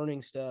like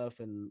learning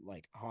stuff, and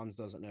like Hans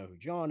doesn't know who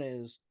John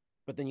is.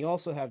 But then you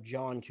also have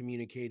John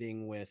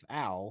communicating with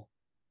Al,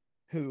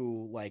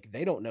 who, like,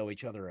 they don't know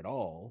each other at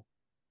all,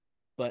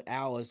 but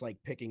Al is like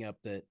picking up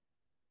that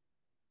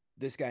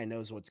this guy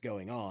knows what's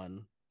going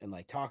on and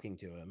like talking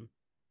to him.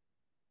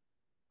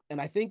 And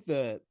I think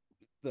the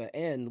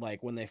end,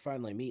 like when they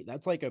finally meet,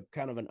 that's like a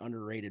kind of an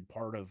underrated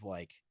part of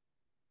like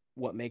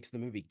what makes the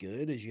movie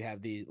good, is you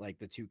have the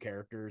two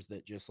characters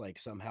that just like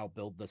somehow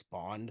build this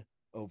bond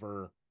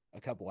over a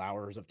couple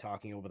hours of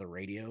talking over the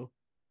radio,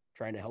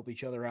 trying to help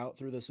each other out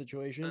through the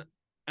situation.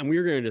 And we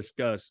were going to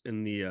discuss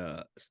in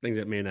the things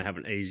that may not have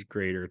an age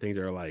grade, or things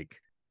that are like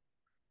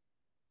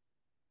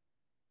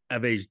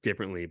have aged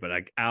differently, but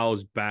like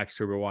Al's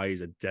backstory, why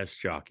he's a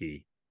desk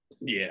jockey,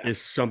 is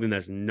something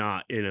that's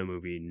not in a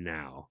movie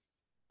now.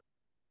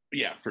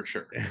 Yeah, for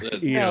sure.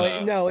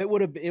 No,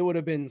 it would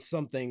have been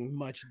something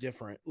much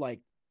different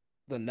like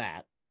than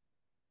that.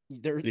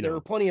 There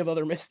are plenty of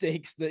other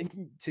mistakes that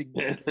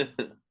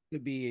to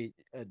be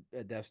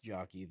a desk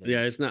jockey.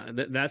 Yeah, it's not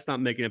that's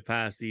not making it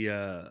past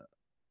the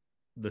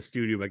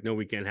studio. Like, no,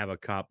 we can't have a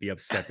cop be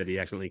upset that he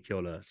accidentally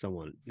killed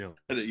someone. And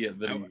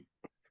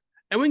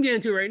we can get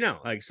into it right now.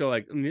 Like, so,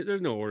 like, I mean,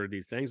 there's no order of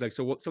these things. Like,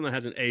 so what, something that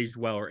hasn't aged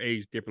well or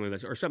aged differently,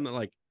 or something that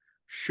like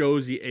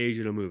shows the age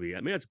in a movie.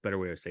 I mean, that's a better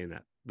way of saying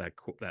that.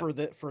 For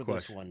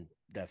this one,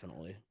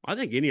 definitely. I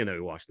think any of that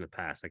we watched in the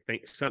past, like,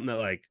 think something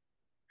that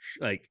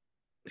like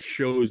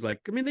shows,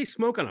 like, I mean, they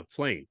smoke on a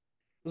plane.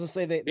 Let's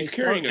say they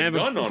carrying a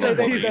gun on him.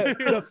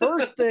 The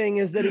first thing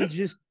is that he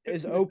just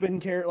is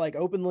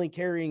openly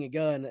carrying a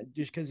gun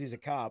just because he's a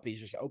cop. He's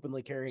just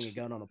openly carrying a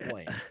gun on a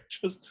plane.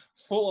 Just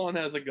full on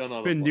has a gun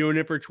on. Been doing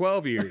it for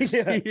 12 years.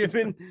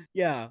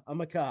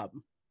 I'm a cop.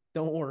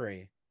 Don't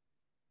worry.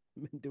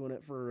 I've been doing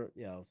it for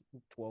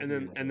 12 and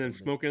years. And then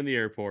smoking in the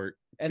airport.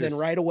 And then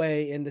right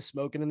away into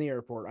smoking in the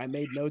airport. I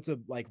made notes of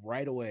like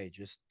right away.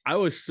 I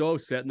was so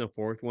upset in the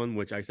fourth one,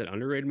 which I said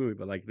underrated movie,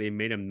 but like they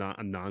made him not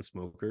a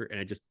non-smoker, and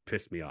it just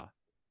pissed me off.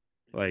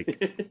 Like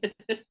they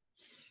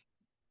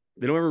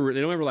don't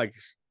ever like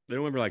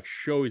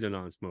show he's a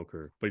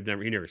non-smoker, but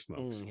he never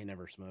smokes. He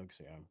never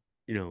smokes,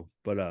 yeah.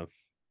 But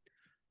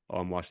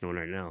I'm watching one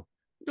right now.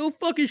 No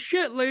fucking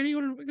shit, lady.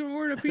 You gonna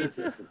order a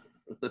pizza?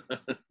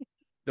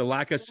 The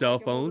lack of cell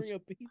phones,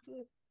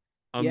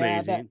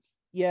 amazing.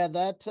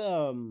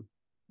 That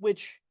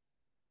which,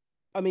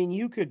 I mean,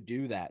 you could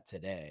do that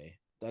today.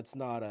 that's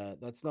not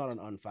an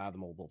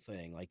unfathomable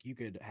thing. Like you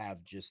could have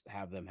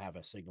them have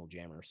a signal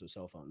jammer so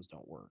cell phones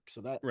don't work.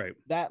 So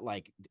that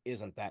like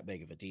isn't that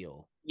big of a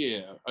deal.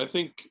 Yeah, I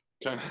think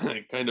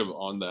kind of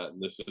on that,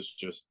 and this is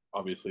just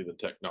obviously the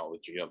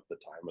technology of the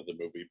time of the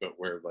movie, but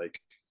where like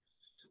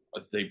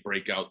they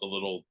break out the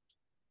little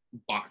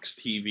box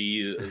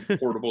TV,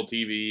 portable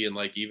TV, and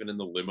like even in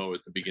the limo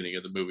at the beginning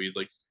of the movie, it's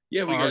like,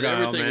 yeah, we got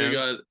everything.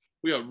 Man.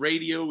 We got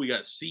radio, we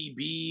got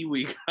CB,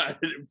 we got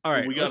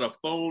we got a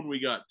phone, we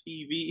got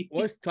TV.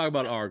 Let's talk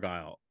about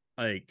Argyle.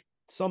 Like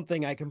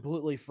something I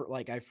completely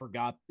I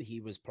forgot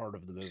he was part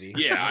of the movie.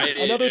 Yeah,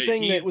 another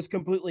thing that was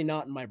completely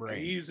not in my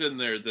brain. He's in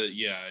there.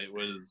 It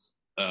was.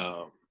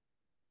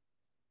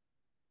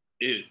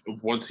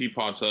 Once he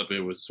pops up,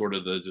 it was sort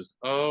of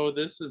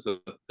this is a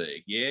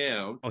thing.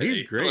 Yeah. Okay. Oh,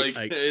 he's great.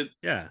 It's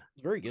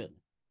very good.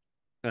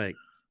 Like,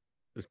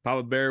 does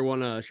Papa Bear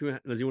want to?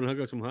 Does he want to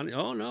hook up some honey?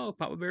 Oh no,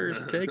 Papa Bear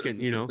is taken.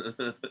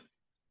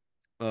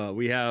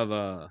 We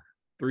have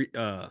three.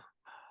 What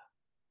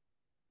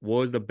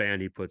was the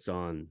band he puts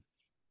on?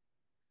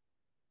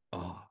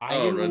 I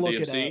didn't look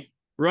DMC? It up.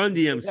 Run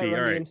DMC.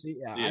 All right. DMC,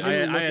 yeah.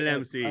 I had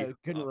MC. I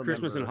couldn't remember.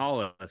 Christmas in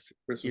Hollis.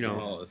 Christmas in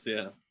Hollis.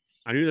 Yeah.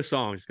 I knew the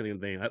song. Just gonna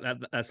think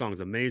that song is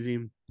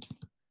amazing.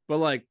 But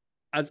like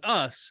as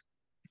us,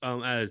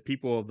 as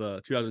people of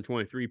the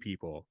 2023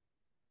 people,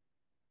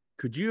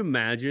 could you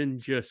imagine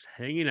just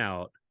hanging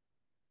out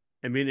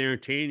and being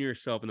entertaining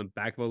yourself in the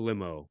back of a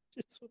limo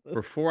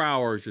for 4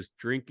 hours, just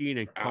drinking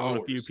and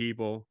calling a few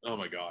people? Oh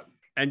my god!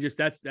 And just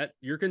that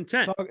you're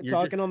content.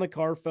 Talking on the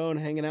car phone,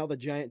 hanging out with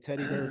a giant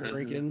teddy bear,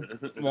 drinking,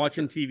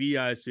 watching TV.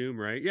 I assume,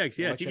 right? Yeah,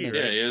 TV. Right?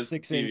 Yeah, he has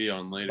 6-inch TV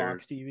on later.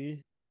 Box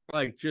TV.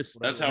 Like just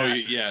that's how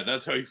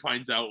he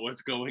finds out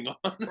what's going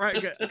on.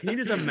 Right? Can you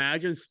just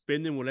imagine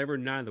spending whatever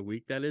night of the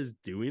week that is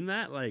doing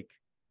that? Like,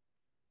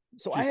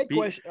 so I had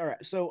questions. All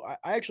right, so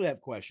I actually have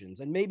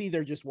questions, and maybe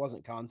there just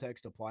wasn't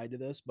context applied to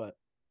this, but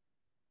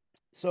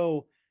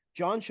so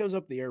John shows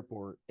up at the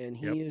airport, and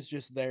he is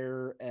just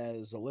there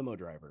as a limo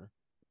driver.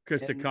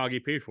 Because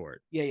Takagi paid for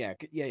it.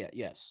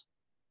 Yes.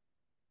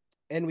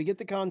 And we get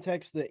the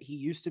context that he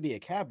used to be a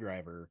cab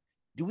driver.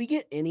 Do we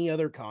get any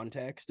other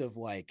context of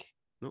like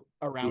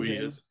around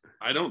him?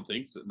 I don't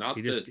think so.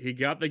 He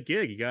got the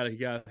gig. He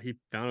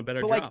found a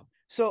better job. Like,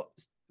 so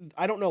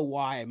I don't know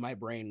why my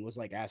brain was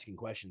like asking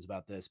questions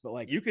about this, but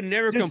like you can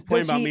never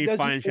complain about me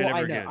finding shit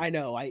ever again. I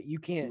know. You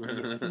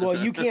can't. Well,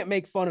 you can't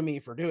make fun of me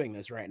for doing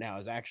this right now.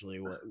 Is actually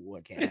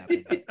what can't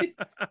happen.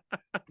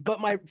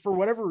 But for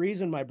whatever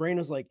reason, my brain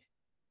was like,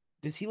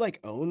 does he like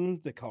own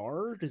the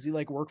car? Does he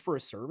like work for a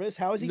service?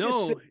 How is he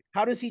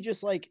how does he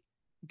just like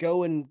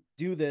go and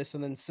do this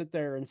and then sit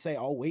there and say,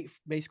 I'll wait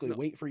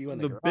for you in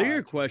the garage? The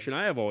bigger question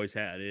I have always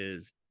had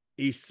is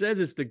he says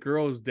it's the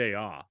girl's day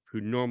off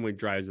who normally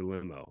drives a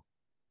limo.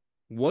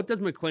 What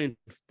does McClane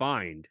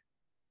find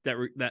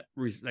that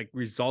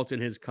results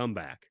in his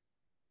comeback?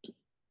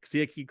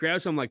 See, like he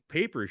grabs some like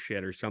paper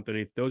shit or something,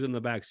 and he throws it in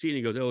the back seat and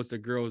he goes, oh, it's the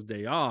girl's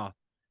day off.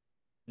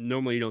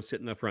 Normally you don't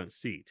sit in the front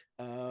seat.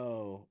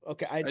 Oh,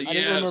 okay. I didn't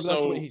remember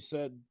that's what he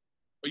said.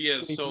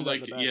 Yeah, so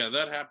like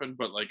that happened,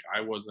 but like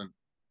I wasn't,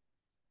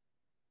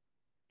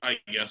 I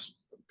guess,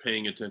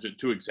 paying attention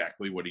to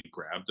exactly what he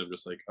grabbed. I'm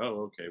just like,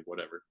 oh, okay,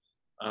 whatever.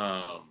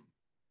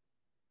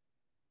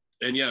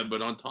 And yeah,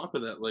 but on top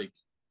of that, like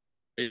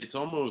it's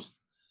almost,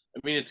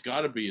 I mean, it's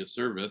got to be a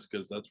service,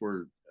 because that's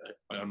where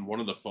on one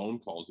of the phone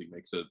calls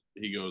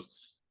he goes,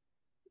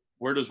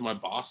 where does my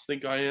boss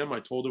think I am?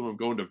 I told him I'm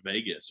going to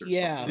Vegas or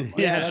something.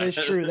 Yeah, that is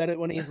true. That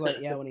when he's like,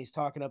 when he's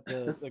talking up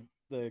the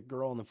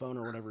girl on the phone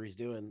or whatever he's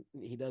doing,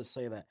 he does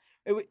say that.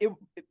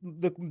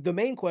 The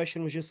main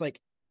question was just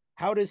like,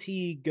 how does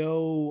he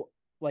go?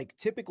 Like,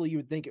 typically you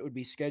would think it would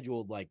be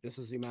scheduled, like this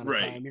is the amount of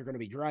time you're going to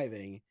be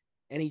driving,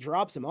 and he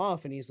drops him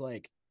off, and he's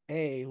like,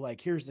 hey, like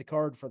here's the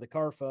card for the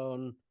car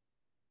phone.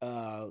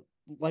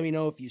 Let me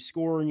know if you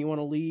score and you want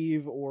to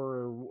leave,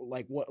 or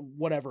like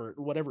whatever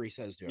he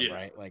says to him,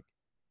 right? Like.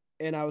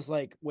 And I was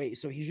like, wait,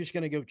 so he's just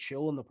going to go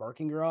chill in the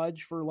parking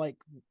garage for like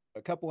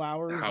a couple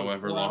hours,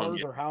 however long,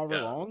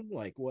 long?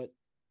 Like what?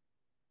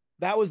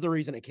 That was the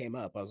reason it came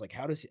up. I was like,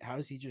 how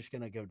is he just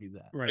going to go do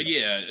that? Right.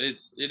 Yeah.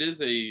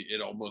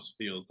 It almost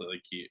feels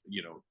like he,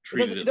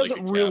 treated it like a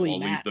cab. I'll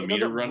leave the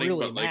meter running,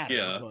 but like,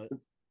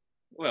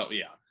 well,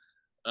 yeah.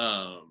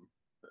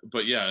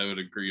 But yeah, I would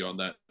agree on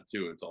that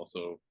too. It's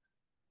also,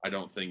 I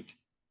don't think,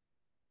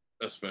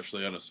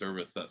 especially on a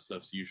service, that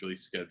stuff's usually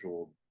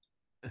scheduled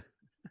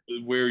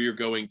where you're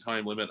going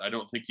time limit. I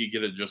don't think you get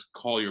to just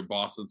call your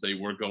boss and say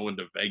we're going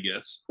to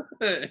Vegas.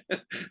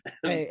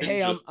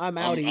 hey, I'm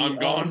outie. I'm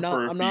gone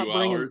for a few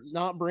hours.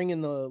 Not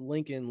bringing the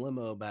Lincoln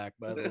limo back,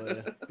 by the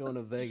way. Going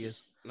to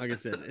Vegas. Like I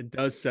said, it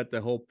does set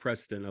the whole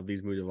precedent of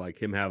these movies,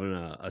 like him having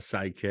a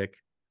sidekick.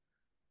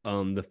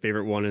 The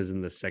favorite one is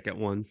in the second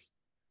one,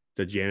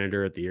 the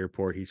janitor at the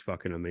airport. He's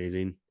fucking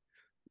amazing.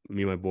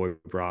 Me and my boy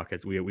Brock,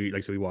 we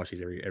watch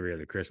these every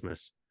other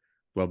Christmas.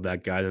 Love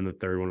that guy. Then the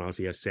third one,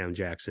 obviously, has Sam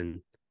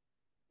Jackson.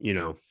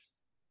 And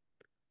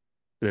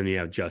then you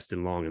have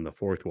Justin Long in the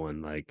fourth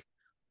one. Like,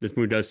 this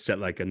movie does set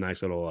like a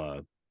nice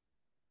little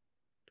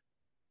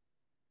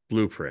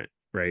blueprint,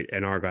 right?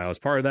 And Argyle is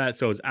part of that.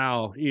 So is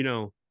Al,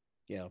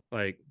 Yeah.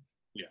 like,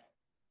 yeah.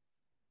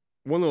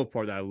 One little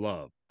part that I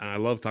love, and I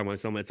love talking about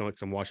something. It's not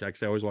like I'm watching,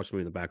 because I always watch the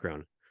movie in the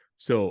background.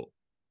 So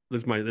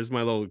this is my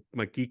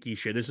geeky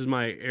shit. This is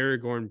my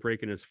Aragorn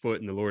breaking his foot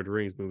in the Lord of the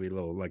Rings movie,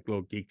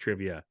 little geek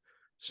trivia.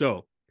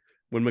 So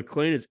when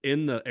McClane is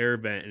in the air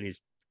vent and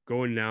he's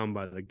going down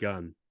by the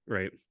gun,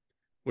 right?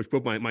 Which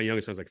both my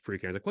youngest son's like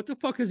freaking. I was like, what the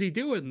fuck is he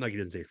doing? Like, he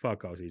didn't say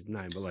fuck, obviously he's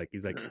 9, but like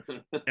he's like,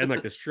 and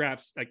like the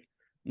straps, like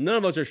none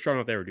of us are strong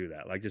enough to ever do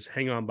that. Like, just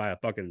hang on by a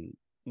fucking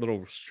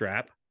little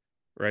strap,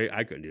 right?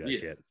 I couldn't do that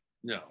shit.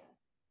 No.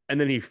 And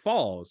then he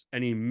falls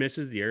and he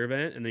misses the air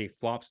vent and then he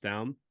flops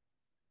down.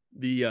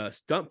 The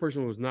stunt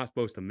person was not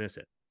supposed to miss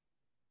it.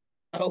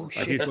 Oh,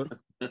 shit.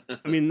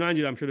 I mean, mind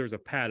you, I'm sure there was a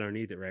pad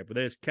underneath it, right? But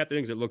they just kept it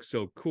in because it looked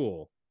so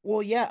cool.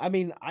 Well, yeah, I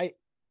mean,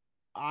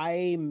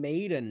 I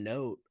made a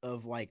note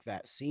of like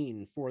that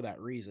scene for that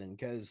reason,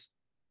 because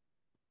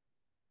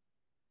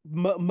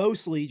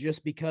mostly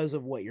just because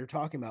of what you're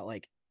talking about.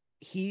 Like,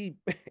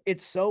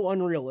 it's so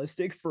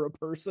unrealistic for a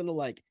person to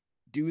like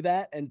do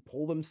that and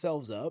pull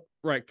themselves up,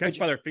 right? Catch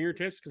by their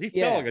fingertips, because he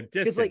fell like a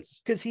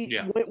distance. Because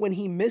when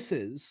he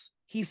misses,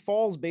 he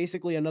falls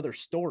basically another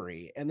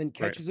story and then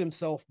catches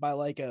himself by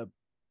like a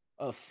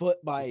foot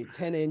by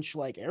 10-inch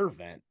like air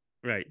vent,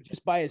 right?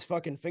 Just by his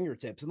fucking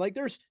fingertips. And like,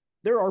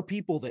 there are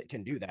people that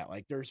can do that.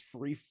 Like, there's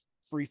free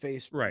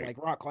face like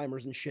rock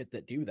climbers and shit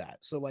that do that.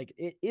 So like,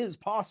 it is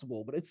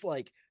possible, but it's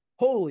like,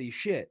 holy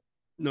shit.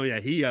 No, yeah,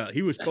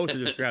 he was supposed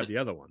to just grab the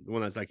other one, the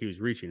one that's like he was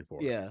reaching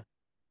for. Yeah.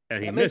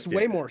 And that makes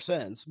way more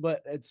sense,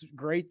 but it's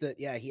great that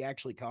he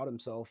actually caught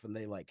himself and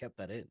they like kept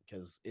that in,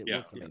 because it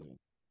looks amazing.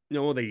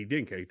 No, they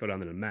didn't care. He fell down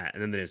to the mat,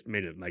 and then they just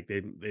made it like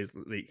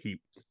he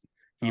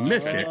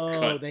missed it.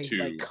 Oh, they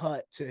like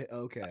cut to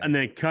and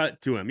then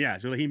cut to him. Yeah,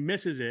 so he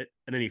misses it,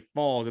 and then he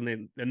falls, and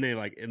then they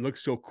like, it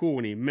looks so cool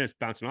when he missed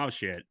bouncing off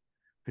shit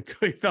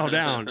until he fell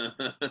down.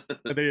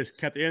 But they just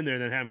kept it in there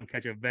and then had him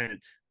catch a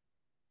vent.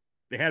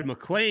 They had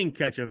McClane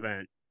catch a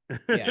vent.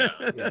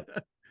 Yeah.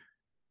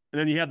 And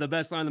then you have the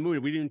best line in the movie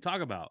we didn't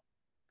talk about.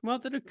 Come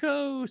out to the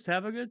coast,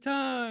 have a good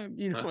time.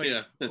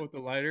 With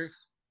the lighter.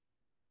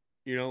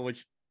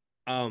 Which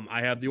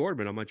I have the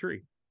ornament on my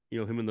tree.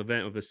 Him in the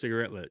vent with a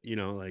cigarette lit.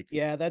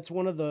 Yeah, that's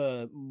one of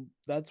the,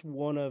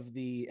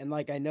 and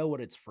like, I know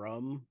what it's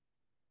from,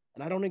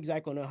 and I don't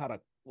exactly know how to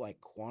like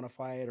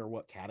quantify it or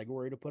what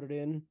category to put it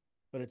in,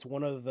 but it's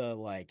one of the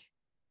like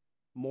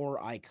more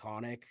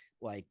iconic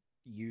like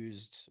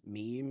used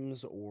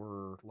memes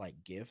or like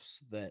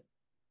gifs that,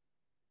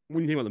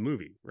 when you think about the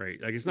movie, right?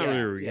 Like, it's not really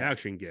a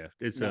reaction gift.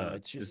 It's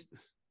just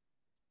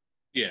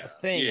a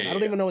thing. I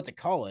don't even know what to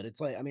call it. It's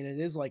like, I mean, it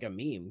is like a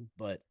meme,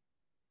 but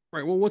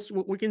right. Well,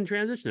 we can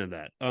transition to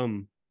that.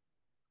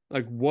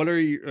 Like, what are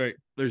you? Right,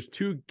 there's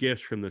 2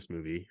 gifts from this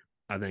movie.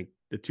 I think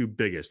the 2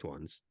 biggest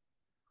ones.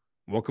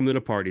 Welcome to the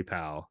Party,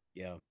 Pal.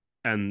 Yeah.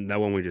 And that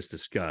one we just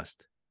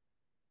discussed.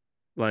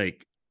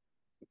 Like,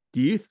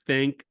 do you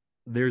think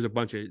there's a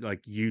bunch of like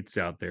youths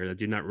out there that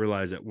do not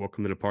realize that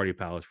Welcome to the Party,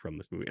 Pal is from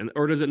this movie,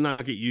 or does it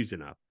not get used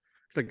enough?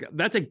 It's like,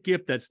 that's a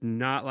gift that's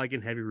not like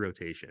in heavy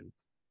rotation,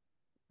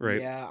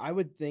 right? Yeah, I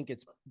would think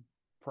it's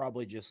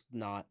probably just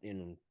not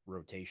in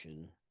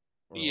rotation,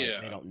 or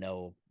like they don't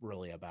know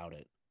really about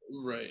it,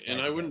 right?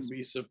 And I wouldn't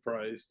be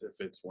surprised if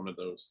it's one of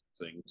those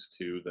things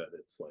too, that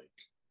it's like,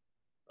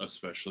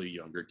 especially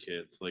younger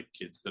kids, like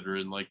kids that are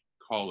in like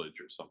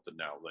college or something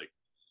now, like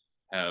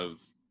have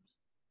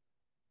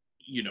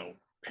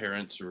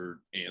parents or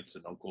aunts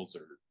and uncles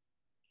or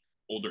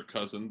older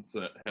cousins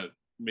that have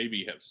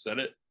said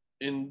it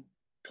in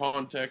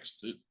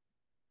context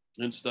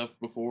and stuff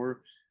before,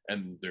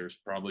 and there's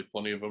probably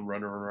plenty of them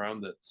running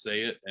around that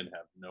say it and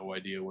have no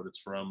idea what it's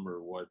from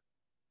or what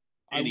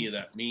any of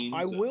that means.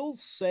 I will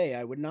say,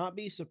 I would not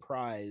be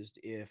surprised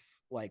if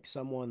like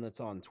someone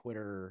that's on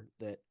Twitter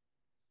that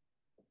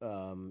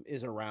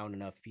is around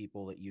enough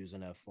people that use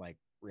enough like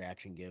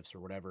reaction gifs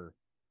or whatever,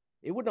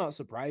 it would not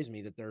surprise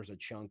me that there's a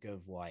chunk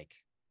of like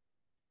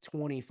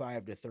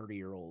 25 to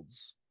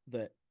 30-year-olds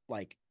that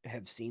like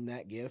have seen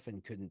that gif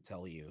and couldn't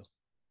tell you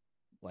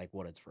like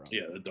what it's from.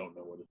 Yeah, they don't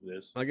know what it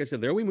is. Like I said,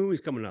 there'll be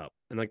movies coming up,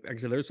 and like I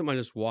said, there's something I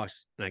just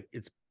watched, and like,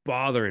 it's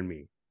bothering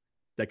me.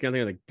 That kind of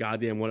thing, like,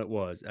 goddamn what it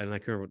was, and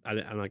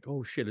I'm like,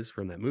 oh shit, this is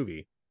from that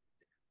movie.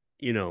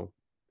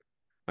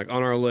 Like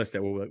on our list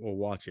that we'll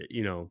watch it,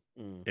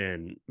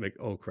 and make,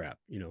 oh crap,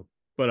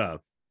 But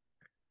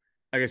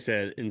like I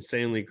said,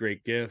 insanely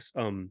great gifts.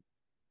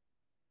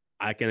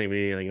 I can't think of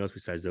anything else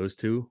besides those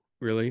 2,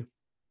 really.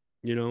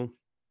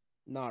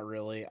 Not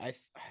really. I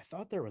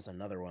thought there was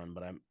another one,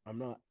 but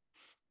I'm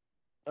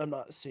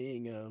not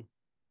seeing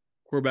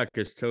Quarterback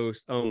is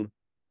toast.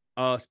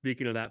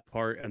 Speaking of that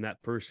part and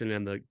that person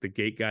and the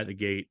gate guy at the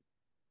gate,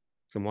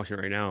 so I'm watching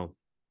it right now.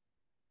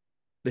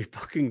 They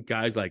fucking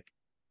guys like,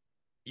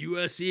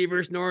 USC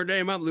versus Notre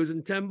Dame, I'm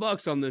losing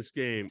 $10 on this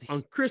game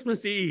on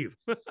Christmas Eve.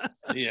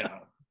 Yeah.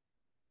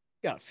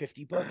 Got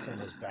 $50 on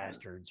those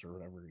bastards, or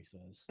whatever he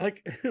says.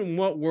 Like, in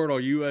what world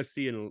are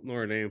USC and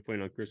Notre Dame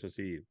playing on Christmas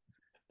Eve?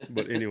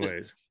 But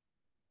anyways,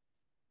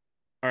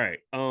 All right.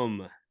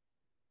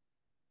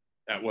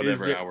 At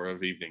whatever hour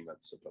of evening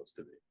that's supposed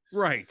to be.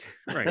 Right.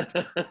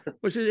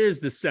 Which it is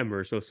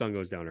December, so sun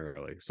goes down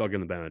early. So I'll give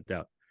them the benefit of the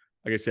doubt.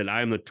 Like I said,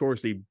 I am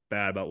notoriously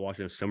bad about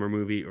watching a summer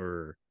movie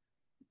or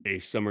a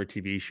summer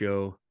TV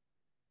show.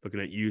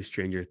 Looking at you,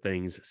 Stranger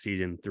Things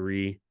season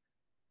 3,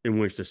 in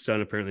which the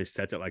sun apparently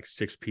sets at like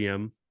 6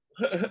 p.m.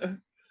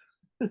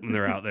 when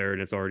they're out there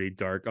and it's already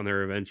dark on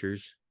their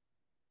adventures.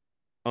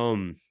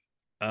 Is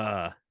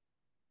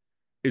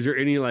there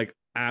any like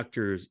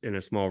actors in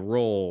a small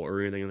role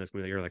or anything in this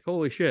movie that you're like,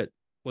 holy shit,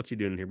 what's he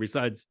doing here?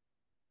 Besides,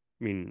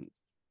 I mean,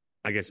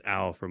 I guess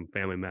Al from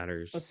Family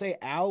Matters. Let's say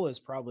Al is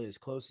probably as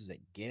close as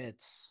it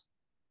gets,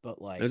 but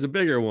like there's a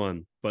bigger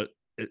one, but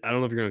I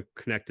don't know if you're going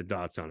to connect the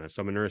dots on it.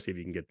 So I'm interested to see if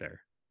you can get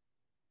there.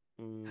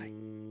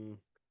 You're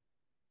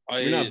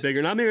not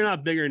bigger, not maybe you're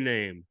not bigger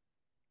name,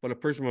 but a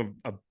person with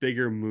a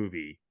bigger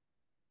movie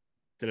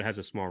that has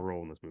a small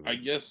role in this movie. I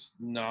guess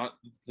not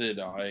that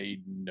I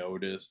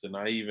noticed, and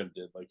I even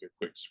did like a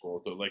quick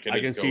scroll through. Like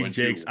I can see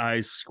Jake's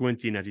eyes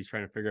squinting as he's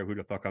trying to figure out who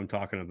the fuck I'm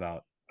talking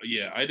about.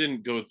 Yeah, I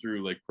didn't go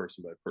through like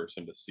person by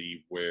person to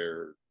see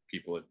where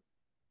people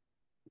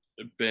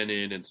had been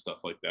in and stuff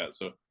like that.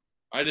 So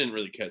I didn't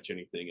really catch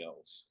anything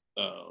else.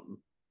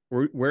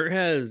 Where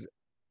has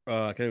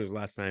I think it was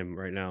last time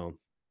right now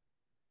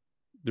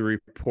the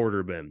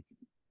reporter been?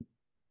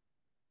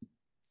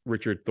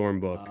 Richard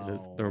Thornbrook. Is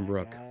this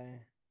Thornbrook?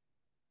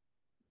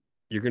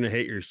 You're gonna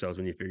hate yourselves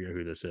when you figure out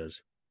who this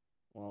is.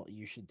 Well,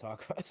 you should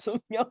talk about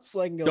something else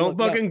so I can go. Don't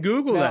fucking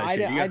Google that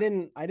shit. I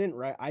didn't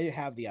write. I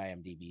have the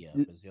IMDb up.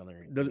 Is the only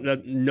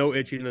doesn't no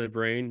itching in the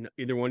brain.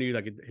 Either one of you,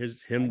 like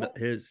his. I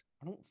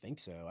don't think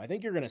so. I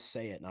think you're gonna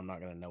say it, and I'm not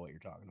gonna know what you're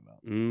talking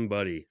about.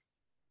 Buddy.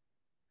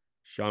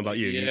 Sean, about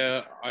you?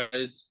 Yeah,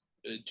 it's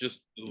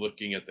just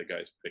looking at the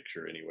guy's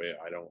picture. Anyway,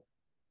 I don't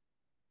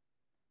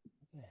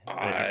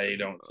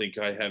think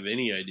I have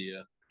any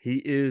idea.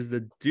 He is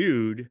the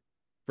dude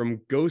from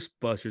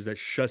Ghostbusters that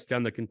shuts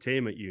down the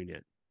containment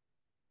unit.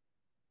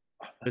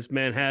 This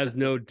man has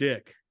no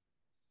dick.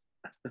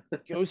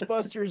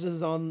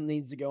 Ghostbusters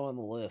needs to go on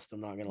the list.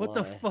 I'm not gonna lie. What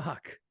the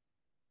fuck?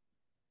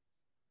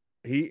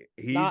 He's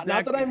not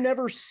that I've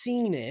never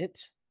seen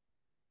it.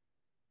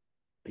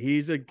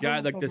 He's a guy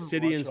like the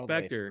city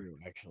inspector.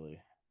 Actually,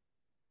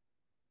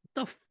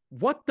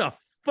 what the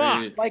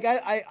fuck? Like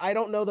I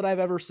don't know that I've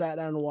ever sat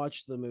down and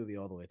watched the movie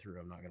all the way through.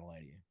 I'm not gonna lie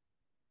to you.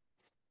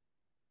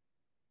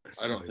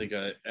 I don't think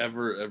I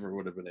ever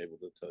would have been able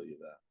to tell you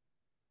that.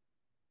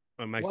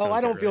 Well,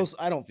 I don't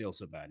feel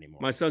so bad anymore.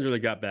 My son's really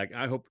got back.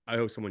 I hope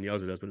someone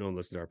yells at us, but no one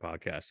listens to our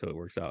podcast, so it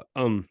works out.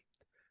 I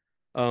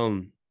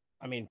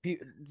mean,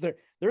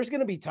 there's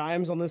going to be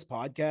times on this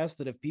podcast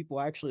that if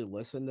people actually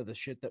listen to the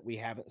shit that we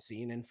haven't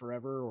seen in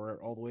forever or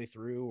all the way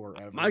through or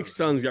ever. My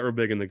son's got real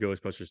big in the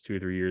Ghostbusters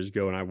 2-3 years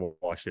ago, and I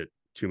watched it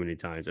too many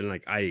times. And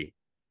like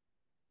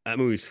that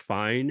movie's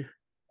fine,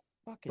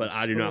 but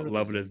I do not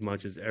love it as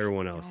much as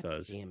everyone else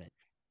does. Damn it.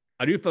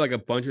 I do feel like a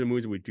bunch of the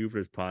movies that we do for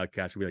this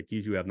podcast will be like,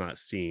 these you have not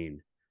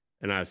seen,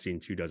 and I've seen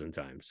 24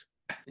 times.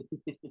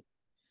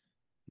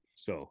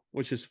 So,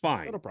 which is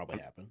fine. That'll probably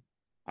happen.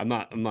 I'm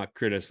not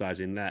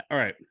criticizing that. All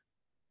right.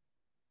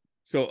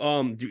 So,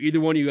 do either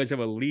one of you guys have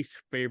a least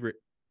favorite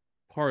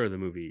part of the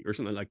movie or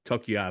something like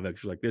tuck you out of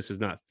it? Like, this is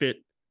not fit.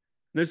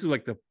 This is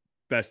like the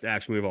best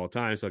action movie of all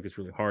time, so like it's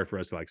really hard for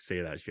us to like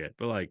say that shit.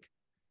 But like,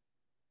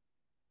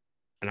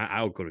 and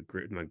I'll go to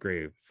my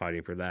grave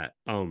fighting for that.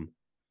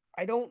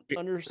 I don't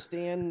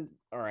understand.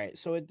 All right,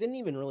 so it didn't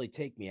even really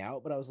take me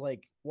out, but I was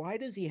like, why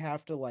does he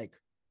have to like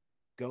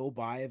go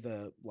by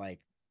the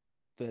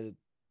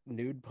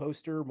nude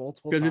poster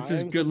multiple times? Because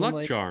it's his good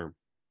luck charm,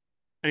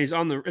 and it's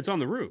on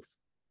the roof.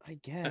 I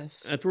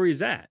guess that's where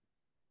he's at.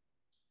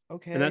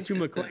 Okay, and that's who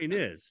McClane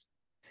is.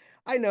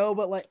 I know,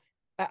 but like,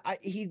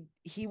 he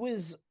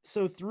was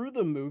so through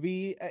the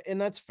movie, and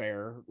that's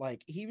fair.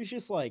 Like, he was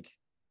just like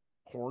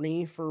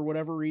horny for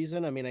whatever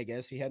reason. I mean, I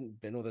guess he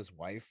hadn't been with his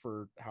wife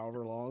for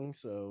however long,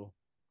 so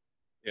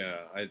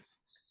I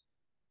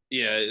it's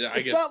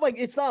guess not like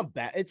it's not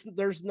bad.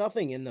 There's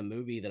nothing in the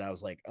movie that I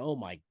was like, oh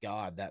my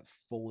god, that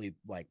fully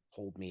like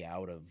pulled me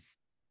out of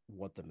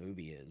what the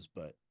movie is.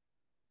 But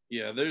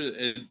yeah,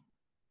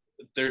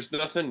 there's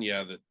nothing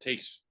that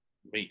takes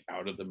me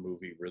out of the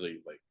movie really,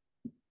 like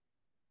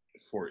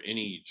for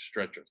any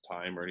stretch of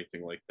time or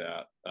anything like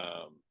that.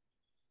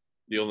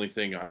 The only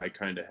thing I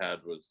kind of had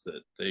was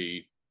that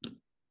they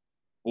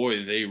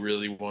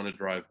really want to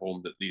drive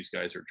home that these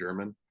guys are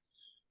German.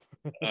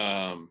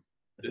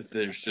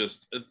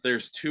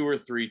 There's 2 or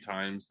 3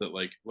 times that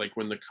like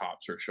when the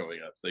cops are showing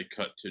up, they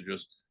cut to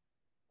just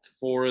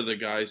 4 of the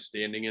guys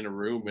standing in a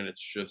room, and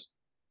it's just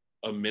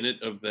a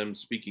minute of them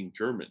speaking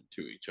German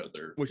to each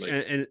other. Which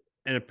and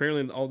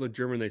apparently all the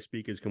German they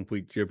speak is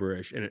complete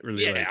gibberish, and it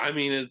really I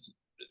mean it's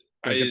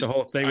the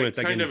whole thing when it's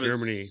like in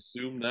Germany.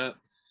 Assume that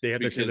they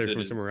have to say they're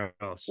from somewhere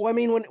else. Well, I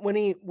mean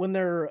when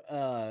they're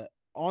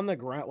on the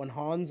ground, when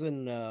Hans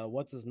and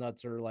what's his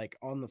nuts are like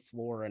on the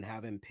floor and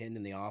have him pinned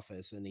in the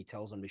office, and he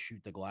tells them to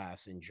shoot the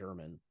glass in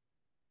German.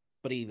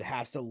 but he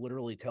has to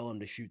literally tell him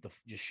to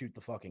just shoot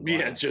the fucking glass.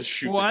 Yeah, just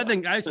shoot. Well, I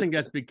think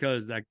that's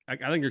because I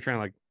think you're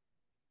trying to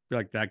be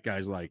like that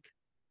guy's like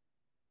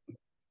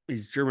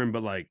he's German,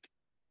 but like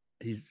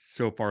he's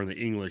so far in the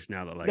English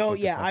now that like no,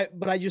 yeah,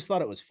 but I just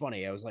thought it was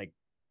funny. I was like,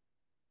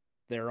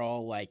 they're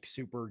all like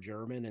super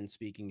German and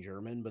speaking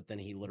German, but then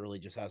he literally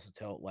just has to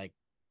tell like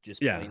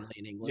just plainly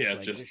in English,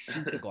 like just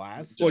shoot the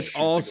glass. Which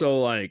also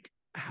like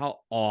how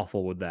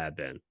awful would that have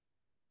been?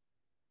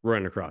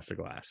 Running across the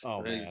glass.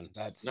 Oh man,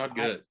 that's not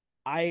good.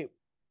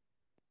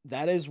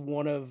 That is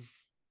one of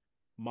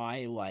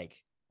my like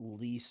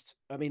least.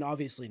 I mean,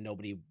 obviously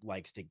nobody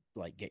likes to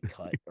like get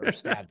cut or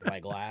stabbed by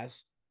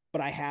glass,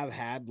 but I have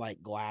had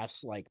like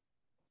glass like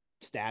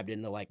stabbed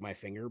into like my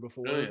finger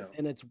before,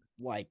 and it's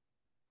like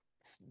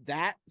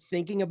that.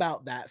 Thinking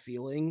about that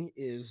feeling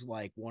is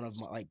like one of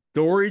my like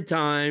story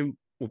time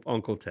with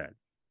Uncle Ted.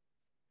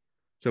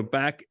 So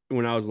back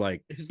when I was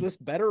like, is this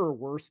better or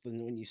worse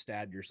than when you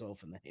stabbed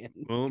yourself in the hand?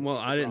 Well,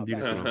 I didn't do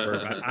this one on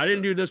purpose. I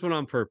didn't do this one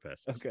on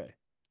purpose. Okay.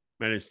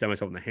 I didn't stab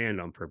myself in the hand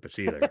on purpose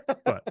either.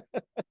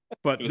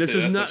 But this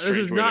is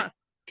not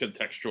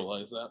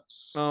contextualize that.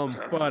 So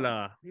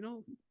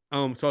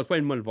I was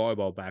playing mud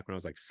volleyball back when I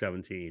was like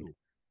 17,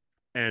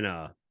 and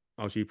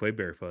obviously you play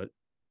barefoot.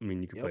 I mean,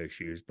 you can play with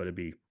shoes, but it'd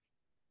be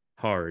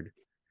hard.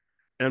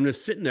 And I'm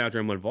just sitting there after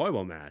a mud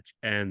volleyball match,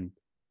 and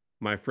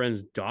my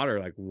friend's daughter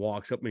like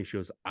walks up to me and she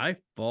goes, I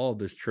followed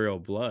this trail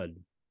of blood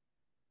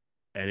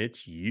and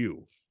it's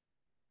you.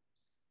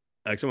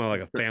 Like somehow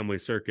like a family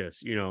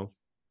circus,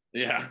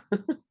 Yeah.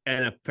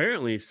 And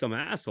apparently some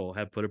asshole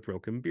had put a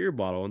broken beer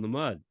bottle in the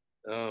mud.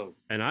 Oh.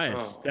 And I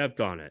had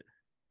stepped on it.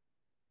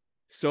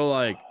 So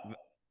like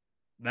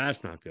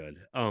that's not good.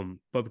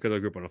 But because I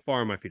grew up on a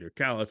farm, my feet are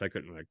callous. I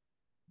couldn't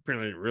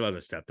apparently I didn't realize I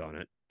stepped on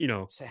it.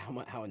 Say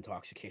how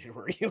intoxicated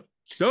were you?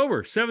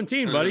 Sober,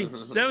 17, buddy.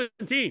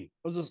 17.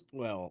 Was this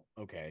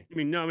okay. I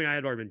mean, I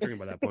had already been drinking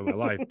by that point in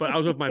my life, but I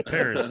was with my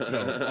parents.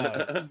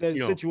 So the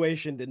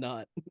situation did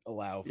not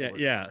allow for it.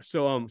 Yeah.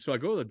 So I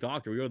go to the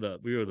doctor, we go to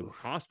the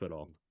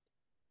hospital,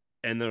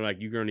 and they're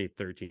like, you're gonna need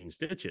 13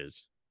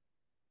 stitches.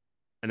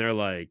 And they're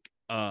like,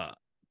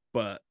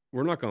 but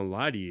we're not gonna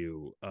lie to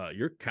you,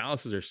 your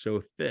calluses are so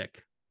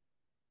thick,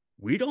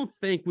 we don't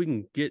think we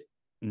can get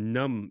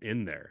numb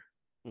in there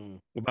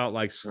without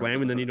like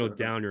slamming the needle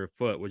down your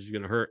foot, which is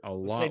going to hurt a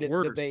lot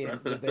worse.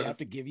 Did they have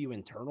to give you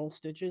internal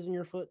stitches in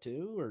your foot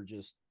too, or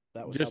just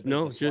that was just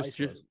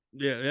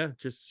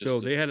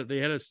so they had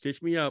to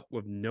stitch me up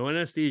with no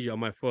anesthesia on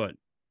my foot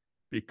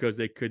because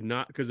they could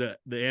not, because the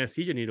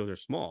anesthesia needles are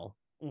small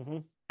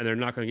and they're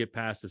not going to get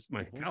past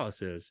my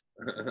calluses.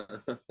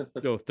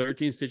 So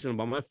 13 stitches on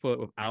my foot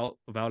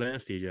without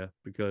anesthesia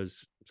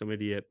because some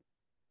idiot.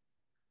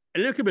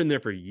 And it could have been there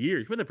for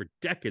years. It's been there for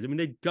decades. I mean,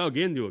 they dug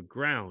into a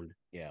ground,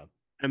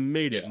 and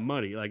made it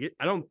muddy. Like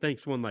I don't think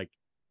someone like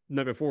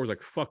night before was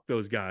like, "Fuck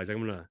those guys."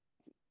 I'm gonna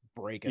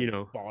break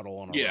a bottle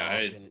on a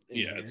rock.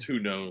 It's who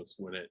knows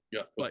when it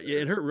got. But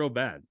it hurt real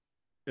bad.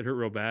 It hurt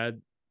real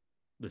bad.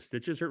 The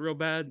stitches hurt real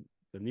bad.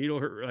 The needle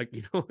hurt,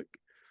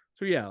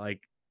 So yeah,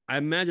 like I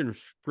imagine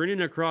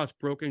sprinting across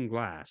broken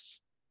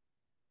glass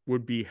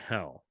would be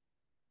hell.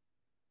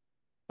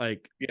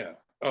 Like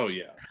Oh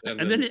yeah,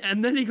 and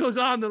then he goes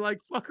on to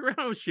like fuck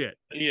around with shit.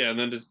 Yeah, and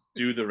then just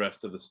do the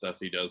rest of the stuff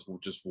he does,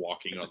 just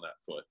walking on that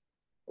foot.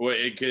 Well,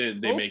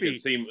 they make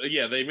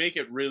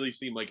it really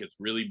seem like it's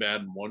really bad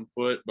in one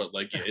foot, but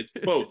like it's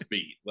both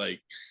feet. Like,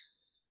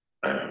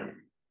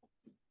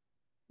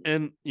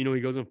 and he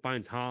goes and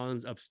finds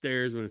Hans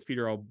upstairs when his feet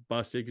are all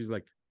busted. He's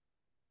like,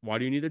 "Why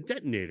do you need the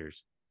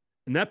detonators?"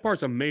 And that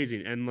part's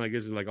amazing. And like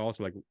this is like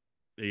also like,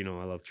 I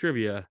love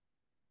trivia.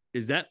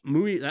 Is that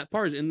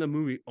part is in the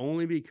movie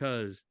only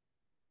because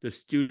the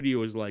studio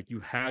was like, you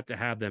have to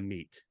have them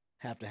meet.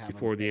 Have to have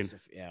before the end.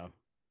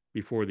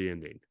 Before the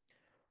ending.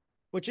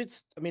 Which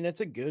it's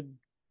a good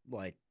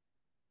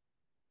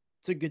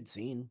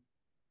scene.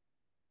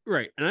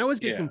 Right. And I always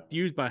get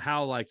confused by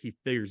how like he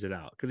figures it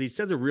out. Because he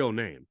says a real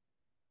name,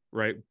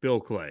 right? Bill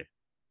Clay.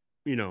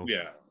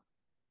 Yeah.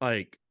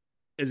 Like,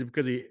 is it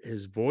because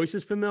his voice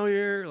is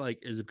familiar? Like,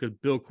 is it because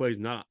Bill Clay's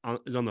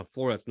is on the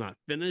floor that's not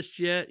finished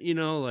yet?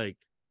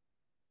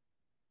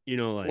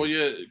 Well,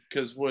 yeah,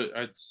 because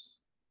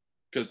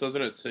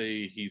doesn't it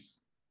say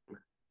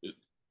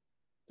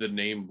the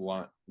name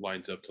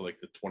lines up to like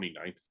the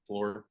 29th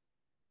floor,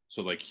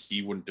 so like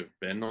he wouldn't have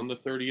been on the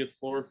 30th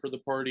floor for the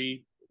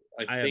party.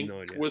 I think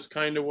no was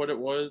kind of what it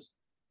was.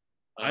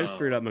 I just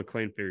figured out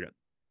McClane figured it.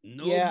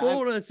 No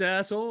bonus,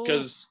 asshole.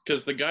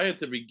 Because the guy at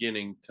the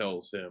beginning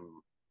tells him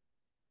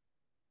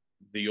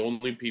the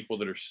only people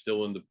that are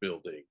still in the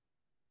building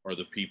are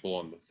the people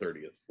on the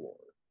 30th floor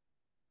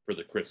for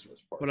the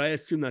Christmas party. But I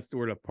assume that's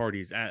where the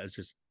party's at. It's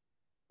just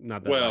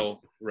not that.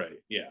 Well,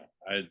 right, yeah.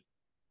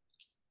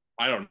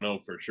 I don't know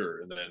for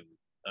sure. And then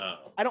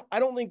I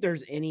don't think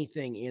there's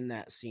anything in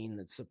that scene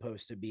that's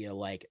supposed to be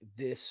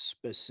this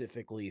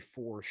specifically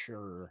for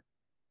sure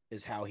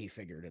is how he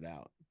figured it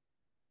out.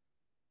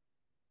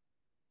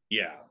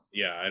 Yeah.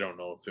 I don't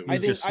know if it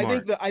was just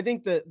smart. I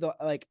think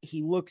the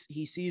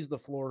he sees the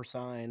floor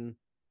sign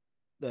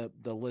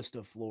the list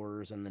of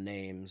floors and the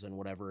names and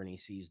whatever, and he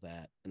sees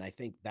that, and I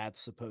think that's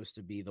supposed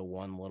to be the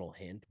one little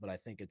hint, but I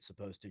think it's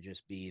supposed to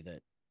just be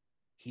that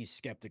he's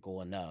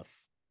skeptical enough,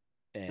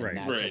 and Right.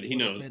 that's Right. a He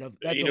little knows. bit of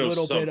He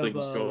knows something's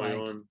a going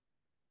like on.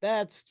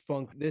 that's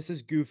funk. This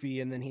is goofy,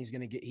 and then he's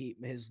gonna get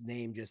his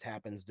name just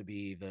happens to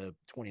be the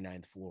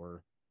 29th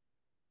floor.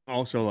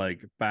 Also,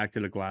 like back to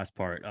the glass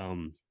part.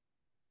 One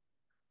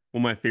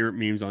of my favorite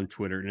memes on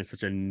Twitter, and it's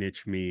such a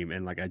niche meme,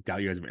 and like I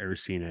doubt you guys have ever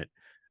seen it,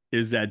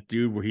 is that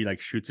dude where he like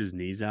shoots his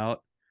knees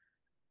out,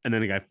 and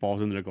then the guy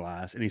falls into the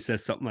glass, and he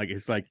says something like,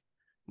 "It's like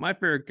my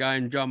favorite guy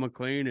in John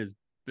McClane is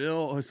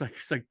Bill." It's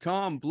like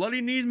Tom Bloody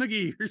Knees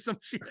McGee or some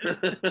shit.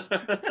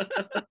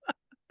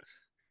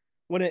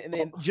 When it and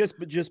then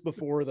just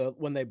before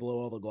when they blow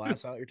all the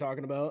glass out, you're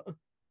talking about.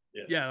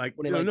 Yeah, like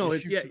when he like no,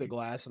 just it's shoots the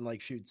glass and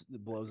like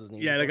blows his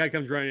knees. Yeah, apart. the guy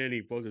comes running in, and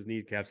he blows his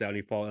kneecaps out, and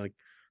he falls. Like,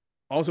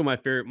 also my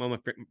favorite,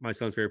 my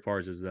son's favorite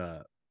parts is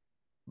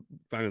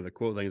finally the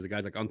quote thing is the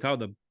guy's like on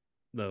top of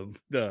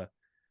the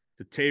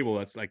table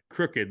that's like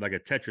crooked like a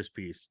Tetris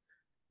piece,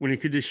 when he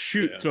could just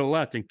shoot to the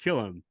left and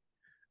kill him,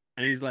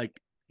 and he's like,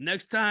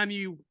 next time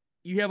you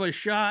have a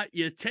shot,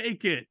 you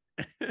take it.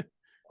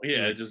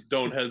 Yeah, just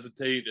don't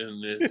hesitate,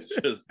 and it's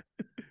just.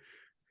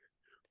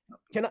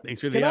 Can I?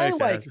 Thanks for the Can I ice,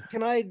 like? ass.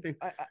 Can I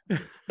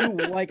do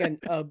like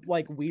a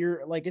like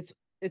weird like it's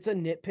a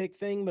nitpick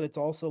thing, but it's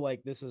also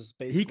like this is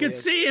basically He could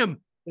see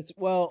him. It's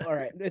well, all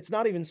right. It's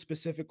not even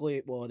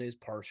specifically. Well, it is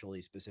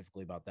partially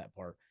specifically about that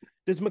part.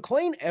 Does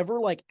McClane ever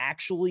like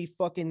actually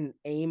fucking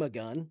aim a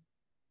gun?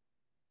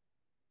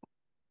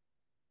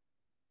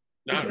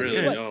 Not Because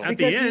really. he, like, No.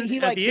 because At the end, he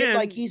at like the hit, end-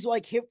 like he's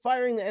like hip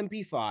firing the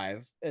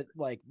MP5 at,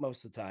 like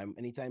most of the time.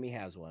 Anytime he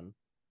has one,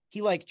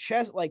 he like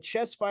chest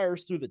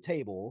fires through the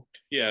table.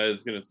 Yeah, I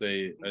was gonna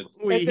say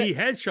it's. Well, he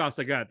headshots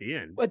the guy at the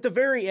end. At the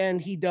very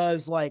end, he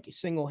does like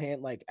single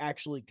hand, like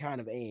actually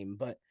kind of aim.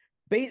 But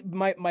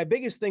my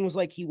biggest thing was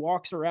like he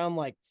walks around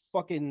like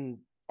fucking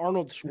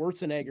Arnold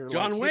Schwarzenegger,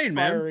 John like, Wayne,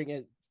 man. firing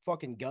a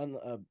fucking gun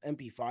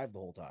MP5 the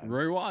whole time.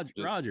 Roy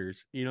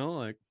Rogers, you know,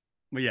 like,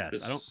 but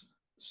yes, I don't.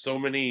 So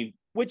many.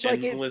 Which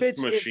like it endless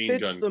fits machine the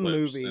gun clips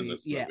movie. in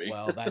this Yeah, movie.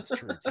 well, that's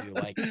true too.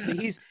 Like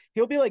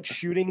he'll be like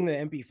shooting the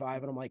MP5,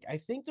 and I'm like, I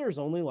think there's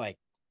only like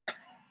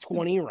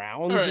 20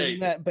 rounds Right. in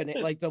that, but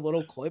like the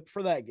little clip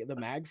for that, the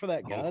mag for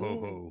that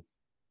gun.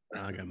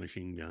 I got a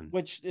machine gun.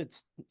 Which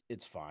it's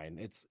fine.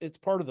 It's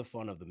part of the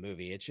fun of the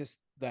movie. It's just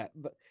that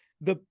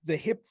the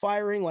hip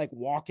firing, like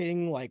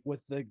walking, like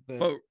with the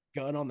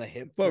gun on the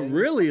hip. But thing.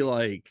 really,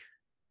 like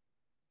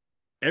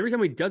every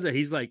time he does it,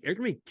 he's like every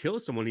time he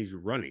kills someone, he's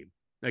running.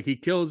 Like he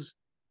kills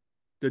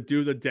the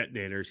dude, the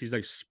detonators. He's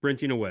like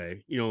sprinting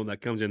away. You know,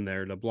 that comes in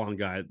there, the blonde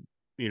guy.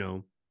 You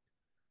know,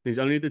 he's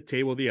underneath the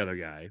table. The other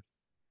guy.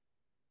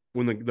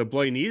 When the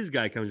bloody knees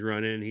guy comes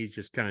running, he's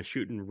just kind of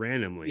shooting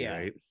randomly,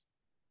 right?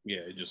 Yeah,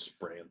 he just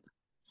spraying.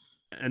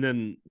 And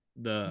then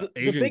the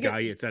Asian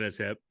guy gets at his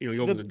hip. You know, he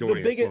opens the door.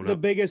 The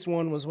biggest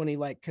one was when he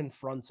like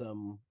confronts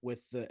him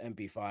with the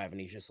MP5, and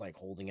he's just like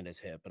holding at his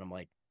hip, and I'm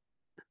like,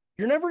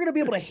 you're never gonna be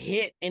able to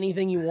hit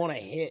anything you want to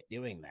hit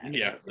doing that.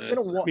 Yeah, you're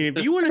gonna walk. I mean,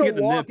 if you want to get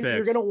the walk, nitpicks,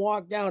 you're gonna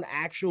walk down.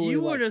 Actually, you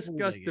like, would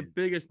discuss the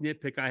biggest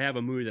nitpick I have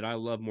a movie that I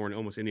love more than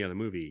almost any other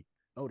movie.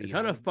 Is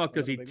how the fuck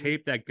does he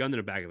tape that gun to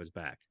the back of his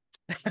back?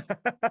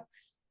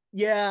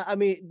 Yeah, I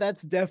mean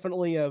that's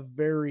definitely a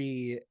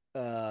very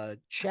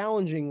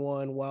challenging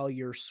one while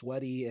you're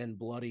sweaty and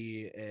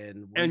bloody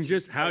and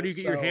just how do you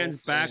get your hands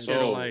back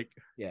there? Like,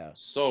 yeah,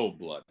 so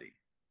bloody,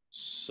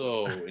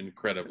 so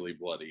incredibly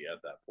bloody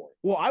at that point.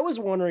 Well, I was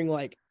wondering,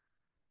 like,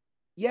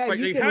 yeah, right,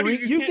 you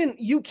like, can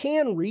you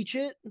can reach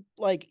it,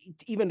 like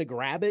even to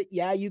grab it.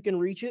 Yeah, you can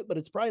reach it, but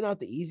it's probably not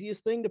the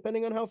easiest thing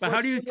depending on how. But how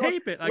do you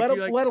tape it? Like,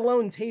 let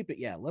alone tape it.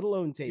 Yeah, let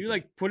alone tape. You it.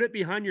 like put it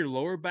behind your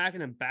lower back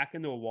and then back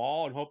into a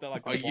wall and hope that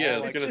like. Oh yeah, I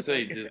was gonna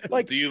say, just,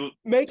 like, do you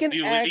make an do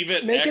you X, leave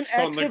it make X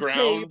an on X the of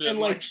ground tape and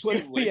like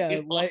put,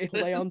 lay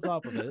lay on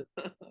top of it.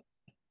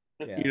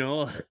 Yeah. You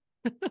know,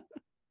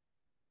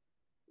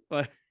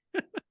 but.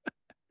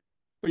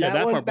 But yeah,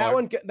 that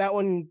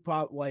one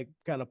popped, like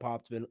kind of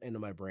popped into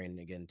my brain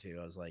again too.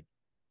 I was like,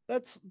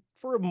 that's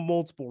for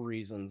multiple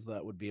reasons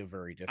that would be a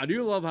very different. I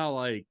do love how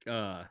like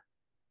the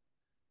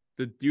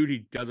dude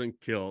he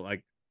doesn't kill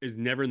like is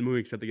never in the movie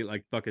except to get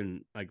like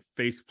fucking like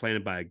face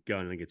planted by a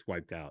gun and gets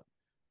wiped out.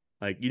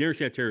 Like you never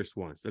see a terrorist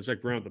once. That's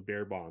like running with the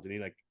bear bonds and he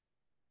like,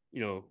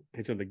 you know,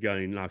 hits him with the gun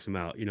and he knocks him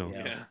out. You know.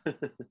 Yeah.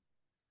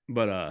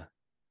 But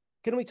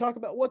can we talk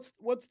about what's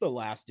the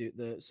last dude?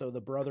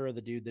 The brother of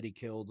the dude that he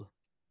killed.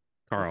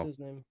 Carl. What's his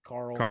name?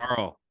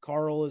 Carl.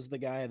 Carl is the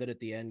guy that at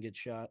the end gets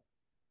shot.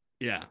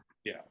 Yeah.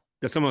 Yeah.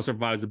 That somehow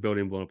survives the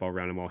building blowing up all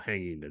around him while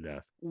hanging to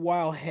death.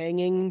 While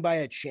hanging by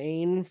a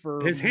chain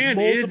for his hand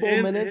multiple is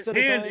in, minutes his at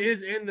hand a time.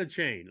 is in the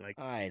chain. Like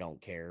I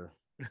don't care.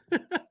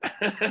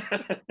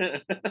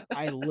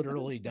 I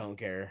literally don't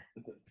care.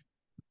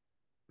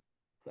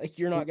 Like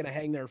you're not gonna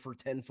hang there for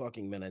 10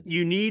 fucking minutes.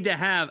 You need to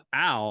have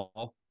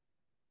Al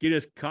get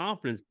his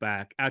confidence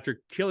back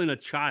after killing a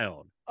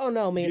child. Oh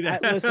no, man!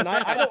 Listen,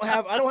 I don't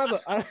have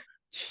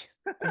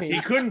I mean,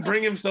 He couldn't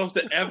bring himself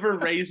to ever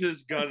raise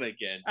his gun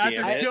again.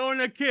 After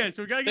killing a kid,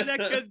 so we gotta get that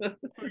kid.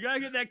 We gotta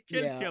get that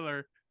kid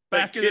killer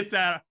back in the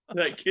saddle.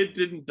 That kid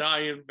didn't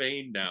die in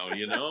vain. Now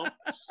you know.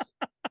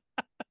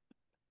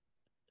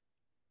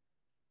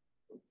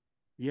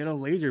 He had a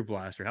laser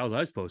blaster. How was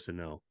I supposed to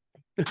know?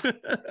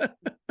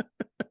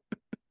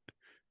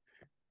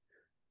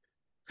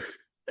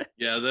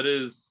 Yeah, that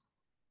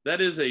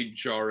is a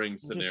jarring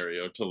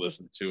scenario to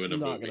listen to in a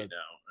movie now.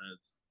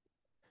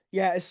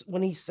 It's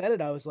when he said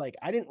it, I was like,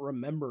 I didn't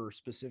remember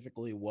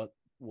specifically what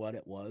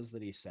it was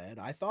that he said.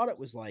 I thought it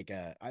was like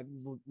I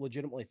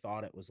legitimately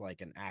thought it was like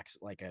an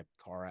accident, like a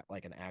car,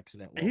 like an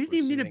accident. He didn't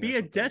even need to be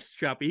a desk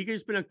jockey. He could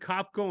just been a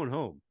cop going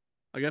home.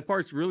 Like that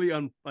part's really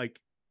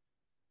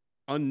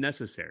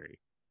unnecessary.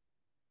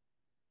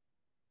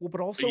 Well,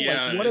 but also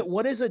like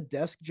what is a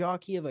desk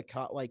jockey of a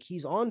cop? Like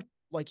he's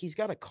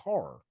got a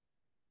car.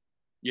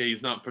 Yeah,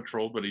 he's not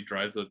patrolled, but he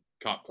drives a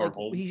cop car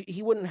home.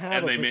 He wouldn't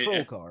have a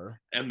patrol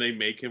car, and they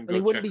make him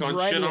go check on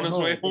shit on his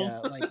way home. Yeah,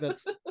 like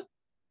that's.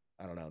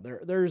 I don't know.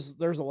 There's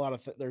a lot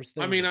of there's.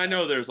 I mean, I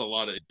know there's a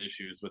lot of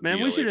issues with.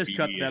 Man, we should just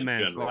cut that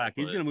man general, slack.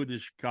 He's gonna move to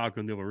Chicago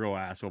and do a real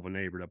asshole of a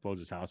neighbor that blows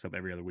his house up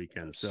every other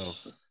weekend. So.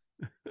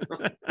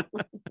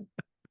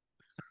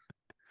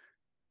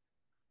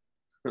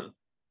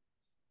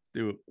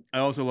 Dude, I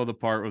also love the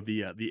part of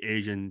the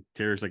Asian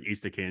terrorist like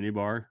eats the candy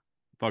bar.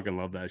 Fucking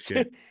love that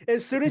shit.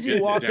 As soon as he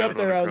walked up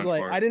there, I was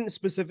like, I didn't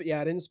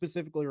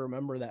specifically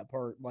remember that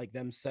part, like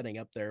them setting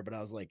up there, but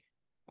I was like,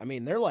 I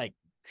mean, they're like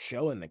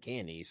showing the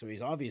candy, so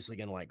he's obviously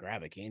gonna like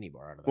grab a candy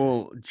bar out of there.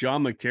 Well,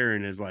 John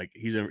McTiernan is like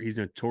he's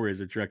notorious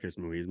to direct this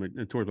movie. He's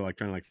notorious for like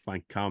trying to like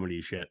find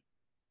comedy shit.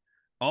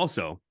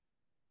 Also,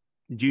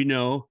 do you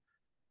know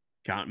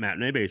Count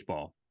Matinee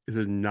Baseball? This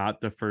is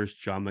not the first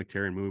John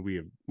McTiernan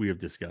movie we have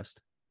discussed.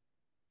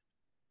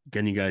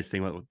 Can you guys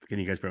figure out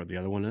what the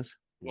other one is?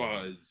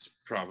 Well, it's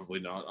probably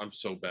not. I'm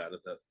so bad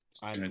at that.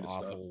 I'm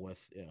awful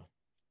with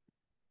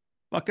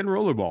fucking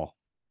Rollerball.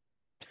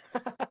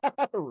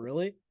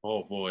 Really?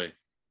 Oh boy.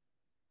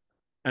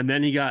 And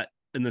then he got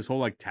in this whole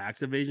like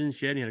tax evasion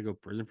shit. And he had to go to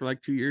prison for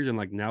like 2 years, and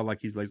like now like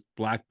he's like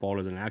blackballed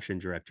as an action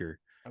director.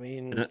 I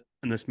mean,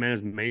 and this man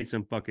has made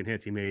some fucking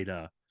hits. He made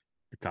the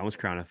Thomas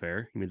Crown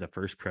Affair. He made the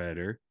first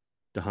Predator,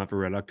 The Hunt for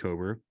Red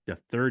October, the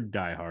third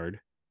Die Hard.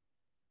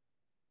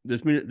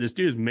 This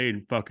dude's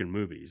made fucking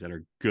movies that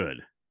are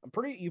good.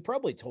 You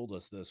probably told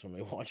us this when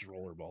we watched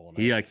Rollerball.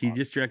 He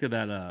just directed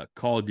that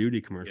Call of Duty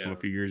commercial a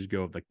few years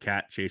ago of the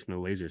cat chasing the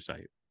laser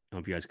sight. I don't know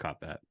if you guys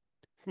caught that.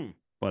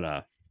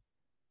 But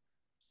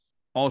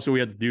also we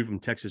had the dude from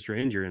Texas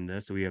Ranger in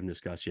this that we haven't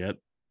discussed yet.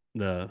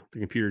 The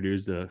computer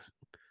dude's the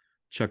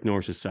Chuck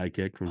Norris's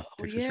sidekick from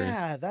Texas Ranger.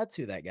 Yeah, that's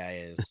who that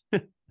guy is.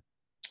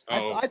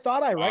 I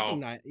thought I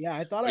recognized. Yeah,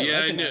 I thought I.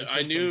 Yeah,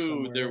 I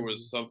knew there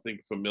was something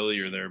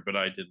familiar there, but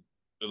I didn't.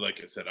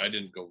 Like I said, I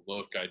didn't go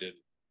look. I didn't.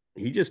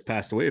 He just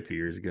passed away a few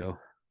years ago.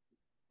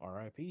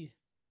 R.I.P.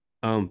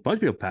 Bunch of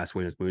people passed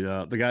away in this movie.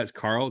 The guy's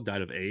Carl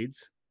died of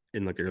AIDS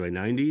in like the early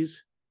 90s.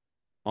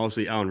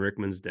 Also, Alan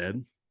Rickman's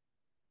dead.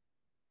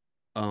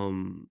 There's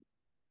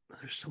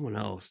someone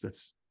else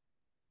that's,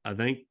 I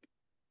think,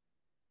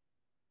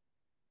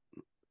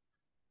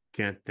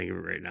 can't think of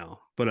it right now,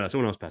 but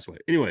someone else passed away.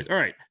 Anyways, all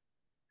right.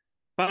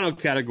 Final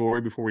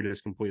category before we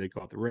just completely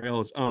go off the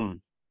rails.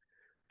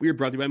 We are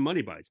brought to you by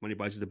Money Bites. Money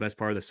Bites is the best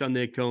part of the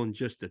Sunday cone.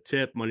 Just a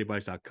tip,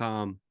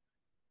 moneybites.com.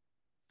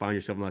 Find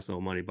yourself a nice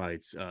little Money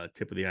Bites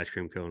tip of the ice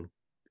cream cone.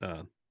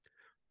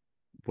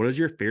 What is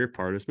your favorite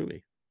part of this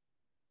movie?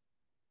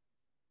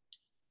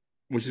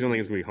 Which is only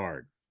going to be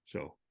hard.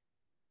 So,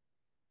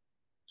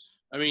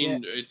 I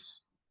mean,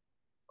 it's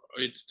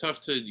tough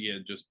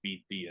to just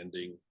beat the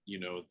ending. You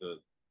know, the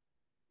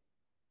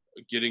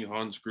getting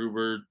Hans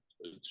Gruber,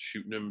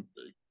 shooting him,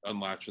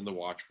 unlatching the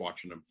watch,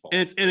 watching him fall.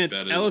 And it's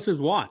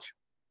Ellis's watch.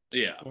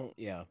 Yeah.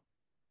 Yeah.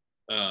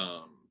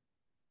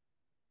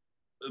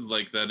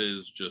 Like that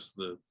is just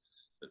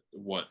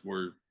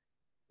we're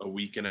a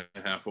week and a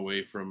half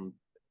away from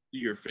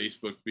your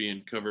Facebook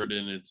being covered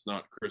in "It's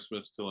Not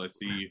Christmas Till I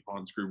See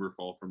Hans Gruber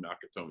Fall from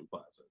Nakatomi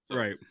Plaza." So,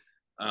 right.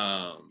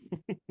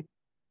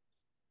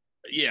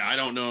 Yeah, I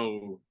don't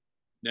know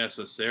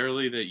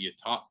necessarily that you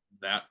taught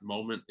that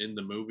moment in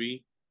the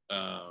movie.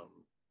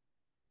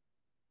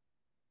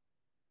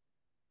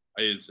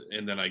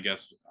 And then I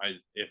guess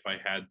if I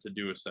had to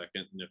do a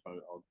second, and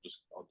I'll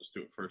just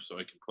do it first so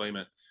I can claim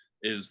it,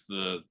 is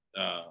the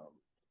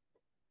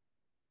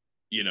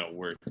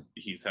where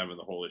he's having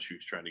the whole issue,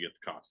 he's trying to get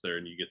the cops there,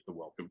 and you get the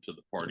welcome to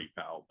the party,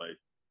 pal, by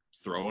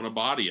throwing a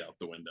body out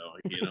the window.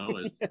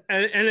 It's,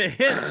 and it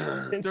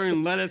hits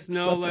during let us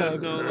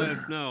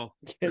know.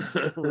 It's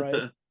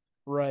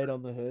right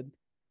on the hood.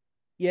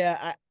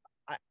 Yeah,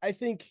 I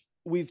think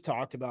we've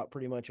talked about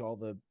pretty much all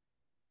the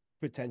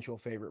potential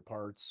favorite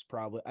parts.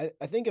 Probably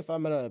I think if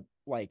I'm gonna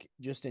like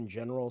just in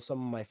general some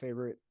of my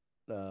favorite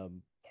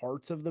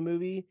parts of the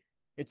movie,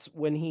 it's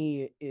when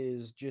he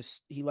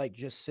just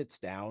sits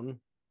down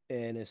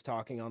and is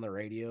talking on the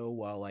radio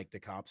while like the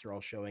cops are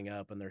all showing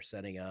up and they're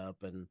setting up,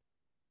 and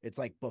it's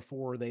like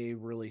before they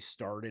really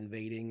start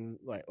invading,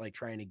 like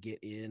trying to get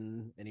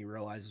in, and he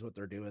realizes what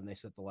they're doing. They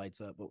set the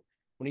lights up, but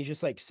when he's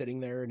just like sitting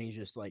there and he's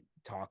just like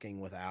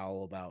talking with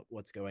Al about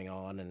what's going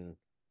on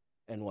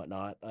and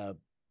whatnot,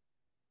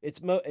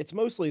 it's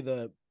mostly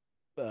the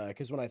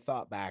because when I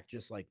thought back,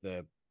 just like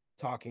the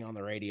talking on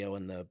the radio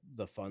and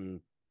the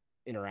fun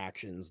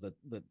interactions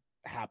that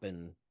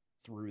happen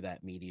through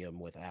that medium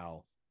with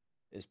Al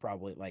is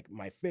probably like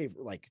my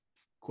favorite, like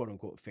quote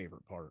unquote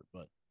favorite part.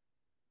 But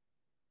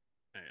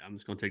I'm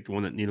just gonna take the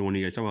one that neither one of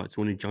you guys talk about. It's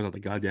when he jumps out the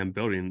goddamn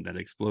building that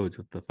explodes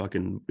with the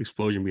fucking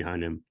explosion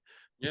behind him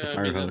with the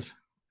fire hose.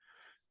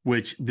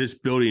 Which this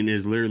building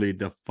is literally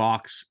the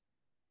Fox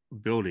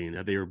building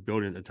that they were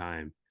building at the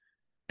time,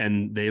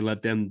 and they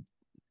let them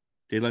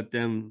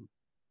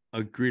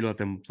agree to let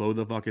them blow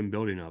the fucking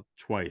building up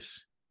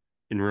twice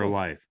in real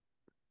life,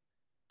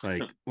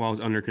 like while it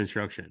was under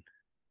construction.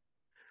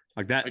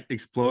 Like that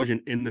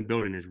explosion in the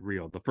building is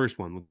real. The first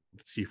one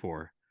with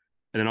C4,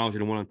 and then obviously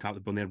the one on top of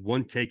the building. They had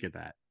one take at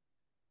that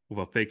with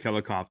a fake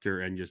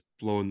helicopter and just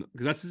blowing,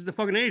 because that's just the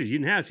fucking 80s. You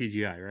didn't have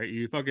CGI, right?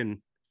 You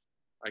fucking.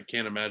 I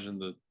can't imagine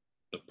the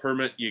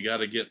permit you got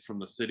to get from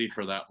the city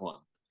for that one.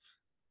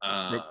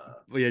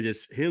 Well, yeah,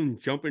 just him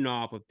jumping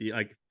off of the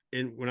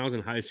when I was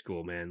in high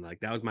school, man.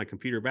 Like that was my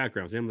computer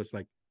background. So him just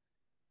like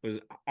with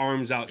his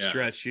arms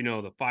outstretched,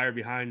 the fire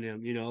behind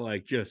him,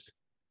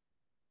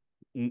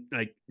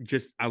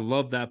 just I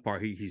love that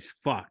part. He's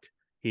fucked.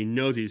 He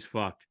knows he's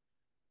fucked.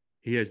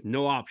 He has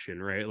no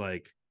option, right?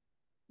 Like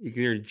you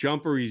can either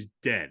jump or he's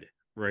dead,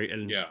 right?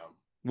 And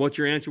what's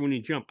your answer when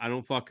you jump? I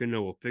don't fucking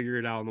know. We'll figure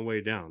it out on the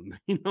way down.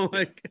 And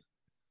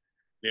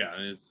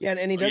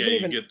he doesn't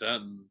even get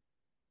that. And,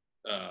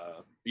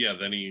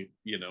 then he,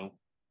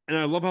 and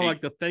I love how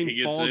like the thing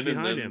falls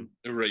behind him.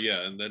 Right,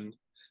 yeah, and then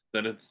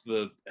it's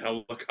the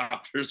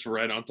helicopters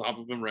right on top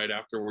of him right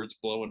afterwards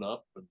blowing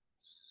up.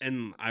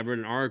 And I read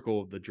an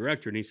article of the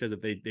director, and he says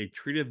that they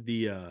treated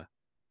the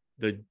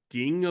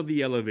ding of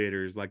the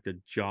elevators like the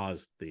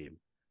Jaws theme.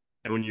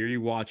 And when you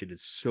rewatch it,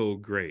 it's so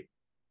great.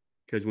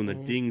 Because when the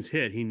dings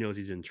hit, he knows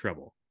he's in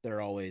trouble.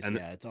 They're always,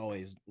 it's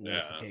always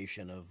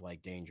notification of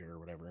like danger or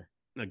whatever.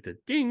 Like the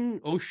ding,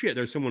 oh shit,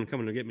 there's someone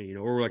coming to get me,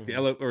 or like the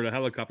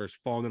helicopter's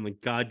falling on the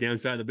goddamn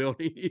side of the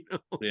building,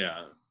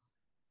 Yeah.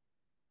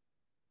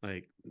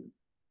 Like,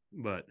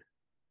 but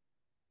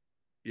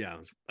yeah,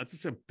 that's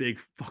just a big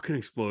fucking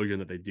explosion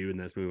that they do in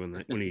this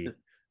movie when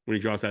he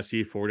drops that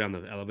C4 down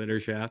the elevator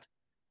shaft,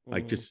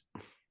 like just,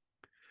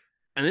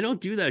 and they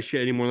don't do that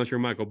shit anymore unless you're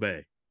Michael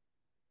Bay,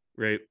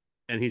 right?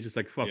 And he's just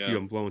like, fuck you,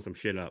 I'm blowing some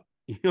shit up,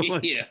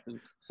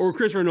 or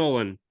Christopher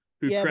Nolan,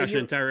 who crashed an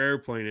entire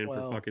airplane in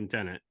for fucking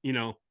Tenet,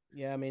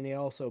 Yeah, I mean, he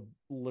also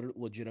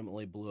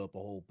legitimately blew up a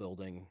whole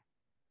building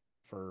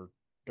for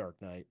Dark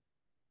Knight.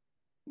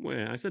 Well,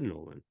 yeah, I said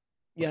Nolan.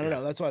 Yeah,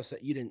 no, that's what I said.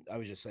 You didn't. I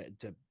was just saying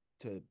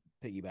to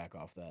piggyback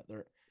off that.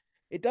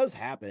 It does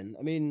happen.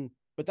 I mean,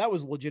 but that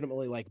was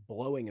legitimately like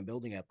blowing a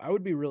building up. I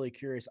would be really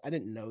curious. I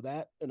didn't know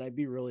that, and I'd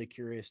be really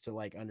curious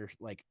to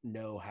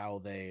know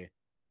how they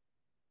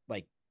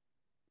like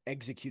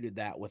executed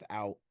that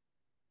without.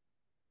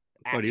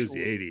 But it was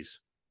the 80s.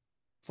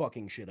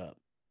 Fucking shit up.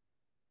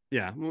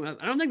 Yeah, well,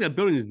 I don't think that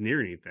building is near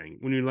anything.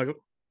 When you like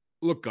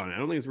look on it, I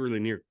don't think it's really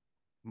near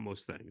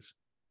most things.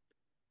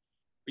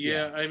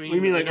 Yeah, I mean,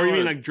 you mean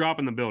like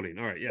dropping the building?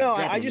 All right, yeah. No,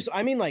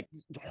 I mean like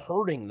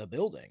hurting the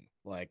building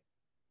like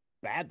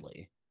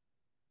badly,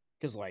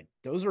 because like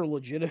those are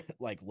legit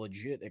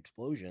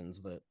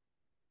explosions that.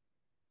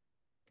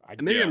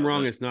 Maybe I'm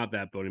wrong. It's not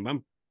that building, but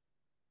I'm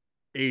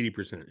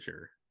 80%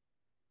 sure.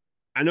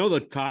 I know the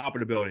top of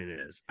the building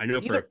is. I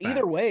know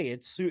either way,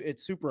 it's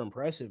super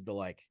impressive to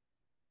like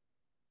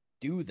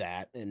do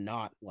that, and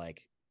not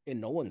like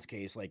in Nolan's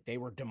case, like they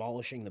were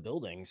demolishing the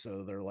building,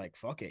 so they're like,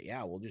 fuck it,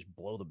 yeah, we'll just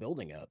blow the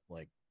building up,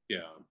 like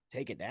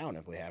take it down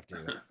if we have to.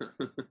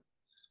 All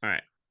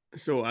right.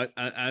 So I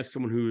as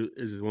someone who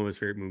is one of his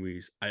favorite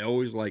movies, I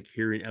always like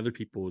hearing other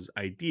people's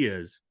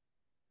ideas,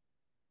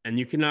 and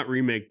you cannot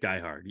remake Die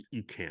Hard.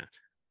 You can't.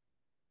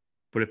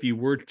 But if you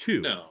were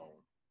to,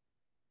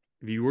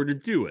 if you were to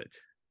do it,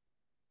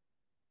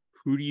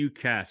 who do you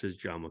cast as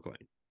John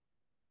McClane?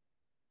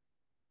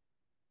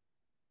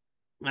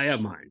 I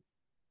have mine.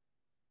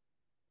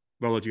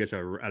 But I'll let you guys have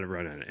a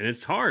run at it. And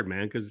it's hard,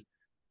 man, because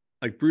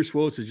like Bruce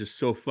Willis is just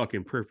so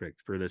fucking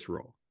perfect for this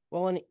role.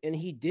 Well, and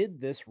he did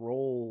this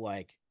role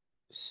like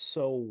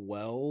so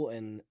well,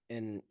 and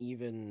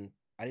even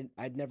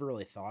I'd never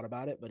really thought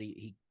about it, but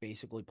he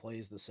basically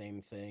plays the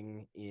same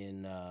thing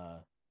in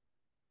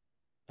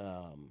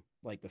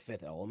like The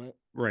Fifth Element.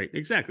 Right,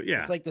 exactly. Yeah.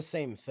 It's like the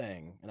same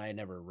thing, and I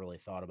never really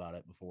thought about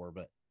it before,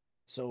 but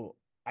so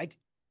I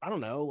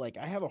don't know, like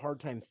I have a hard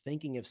time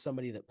thinking of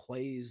somebody that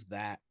plays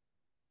that,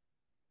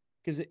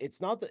 because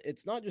it's not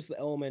just the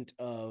element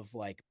of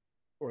like,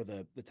 or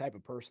the type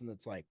of person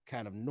that's like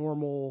kind of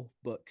normal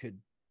but could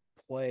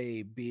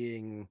play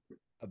being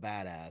a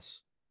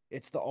badass.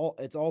 It's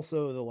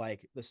also the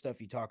like the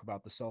stuff you talk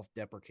about, the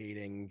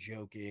self-deprecating,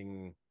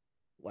 joking,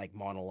 like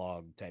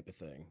monologue type of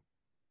thing.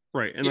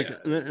 Right. And like,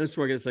 and that's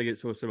why I guess like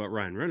it's supposed to about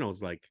Ryan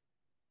Reynolds. Like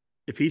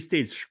if he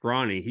stayed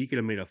scrawny, he could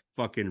have made a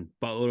fucking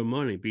buttload of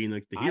money being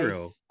like the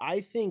hero.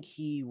 I think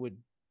he would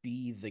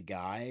be the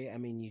guy. I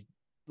mean,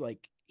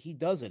 he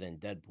does it in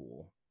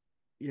Deadpool.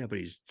 Yeah, but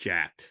he's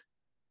jacked.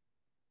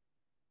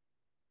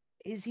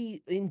 Is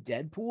he in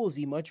Deadpool? Is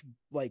he much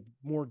like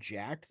more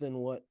jacked than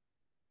what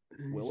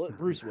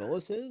Bruce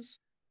Willis is?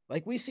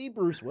 Like we see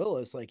Bruce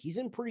Willis, like he's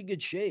in pretty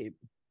good shape.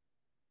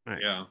 Right.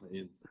 Yeah,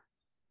 it's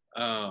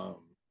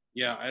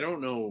yeah, I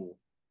don't know.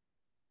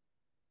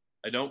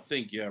 I don't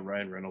think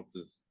Ryan Reynolds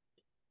is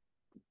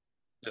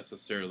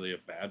necessarily a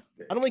bad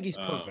pick. I don't think he's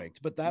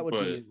perfect, but that would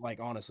be like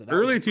honestly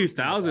early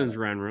 2000s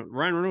Ryan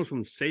Reynolds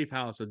from Safe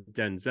House with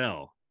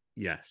Denzel.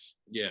 Yes.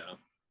 Yeah.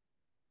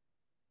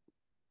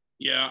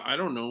 Yeah, I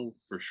don't know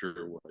for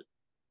sure what. All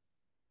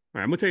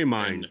right, I'm gonna tell you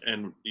mine.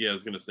 And yeah, I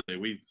was gonna say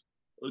we've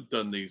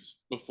done these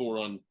before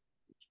on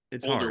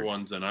older hard.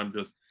 Ones, and I'm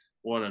just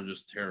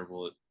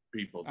terrible at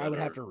people. I would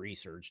have to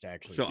research to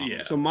actually.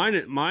 So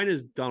mine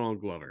is Donald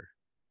Glover.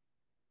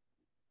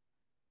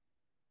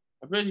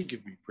 I bet he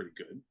could be pretty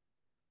good.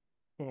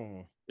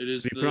 It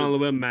is. He put on a little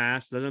bit of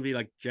mass. Doesn't be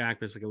like Jack,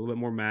 but it's like a little bit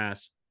more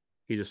mass.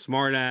 He's a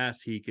smart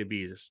ass. He could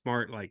be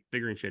smart, like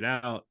figuring shit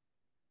out,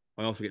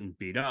 while also getting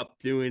beat up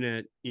doing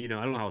it. You know,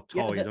 I don't know how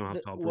tall he is. I don't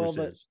know how tall Bruce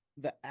is.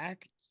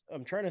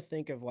 I'm trying to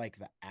think of like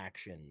the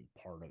action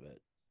part of it.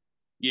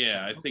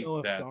 Yeah, I think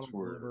that's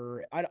where.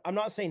 Glover, I'm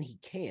not saying he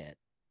can't.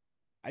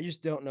 I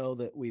just don't know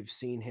that we've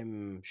seen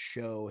him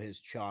show his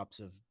chops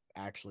of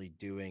actually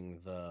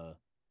doing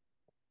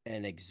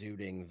and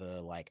exuding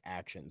the like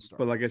action stuff.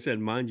 But like I said,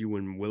 mind you,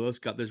 when Willis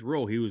got this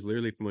role, he was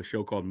literally from a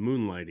show called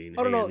Moonlighting.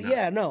 Oh no,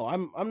 yeah, no,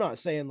 I'm not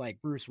saying like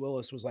Bruce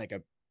Willis was like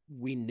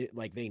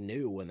they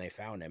knew when they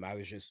found him. I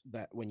was just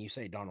that when you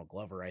say Donald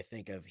Glover, I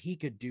think of he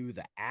could do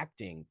the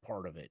acting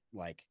part of it,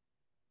 like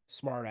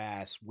smart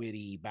ass,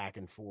 witty, back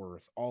and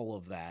forth, all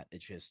of that.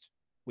 It's just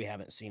we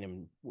haven't seen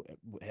him.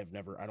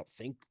 I don't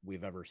think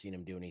we've ever seen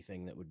him do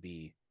anything that would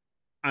be.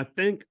 I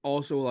think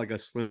also like a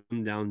slim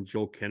down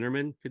Joel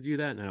Kinnaman could do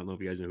that. And I don't know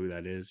if you guys know who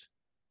that is,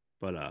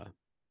 but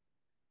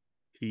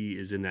he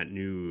is in that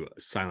new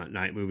Silent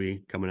Night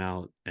movie coming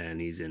out,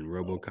 and he's in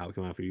RoboCop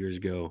coming out a few years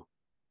ago.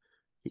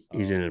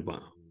 He's in it.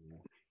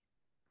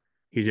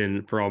 He's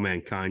in For All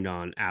Mankind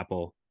on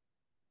Apple.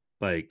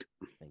 Like,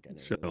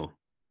 so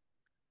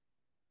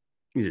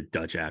he's a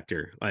Dutch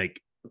actor.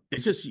 Like,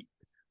 it's just,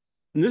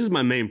 and this is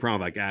my main problem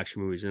with like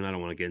action movies, and I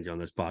don't want to get into on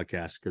this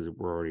podcast because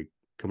we're already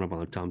coming up on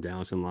the Tom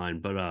Dowson line,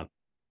 but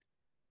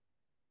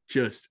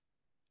just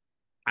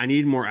I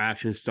need more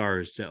action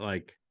stars that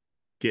like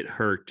get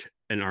hurt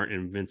and aren't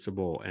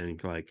invincible,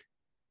 and like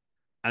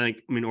I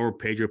mean, or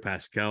Pedro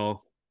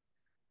Pascal.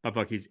 I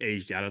feel like he's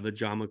aged out of the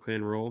John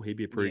McClane role. He'd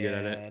be pretty good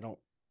at it.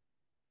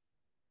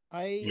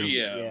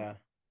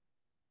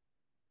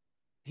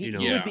 He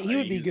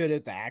would be good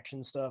at the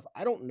action stuff.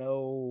 I don't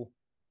know.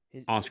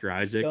 Oscar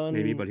Isaac,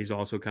 maybe, but he's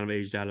also kind of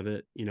aged out of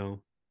it, you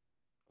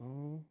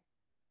know.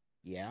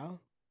 Yeah.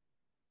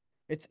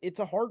 It's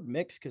a hard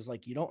mix because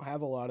like you don't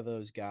have a lot of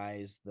those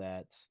guys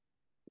that.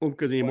 Well,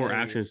 because the more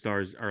action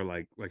stars are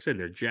like I said,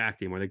 they're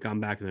jacked anymore. They come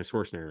back in their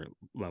Schwarzenegger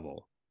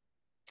level.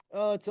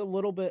 It's a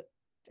little bit,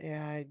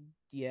 yeah.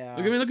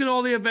 Look at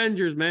all the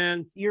Avengers,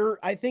 man.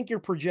 I think you're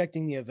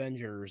projecting the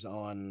Avengers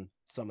on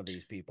some of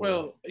these people.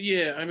 Well,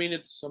 yeah, I mean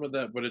it's some of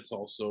that, but it's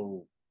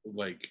also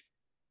like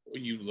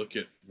you look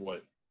at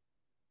what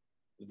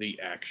the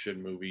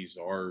action movies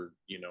are,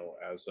 you know,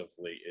 as of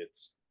late.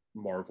 It's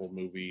Marvel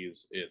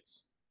movies,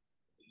 it's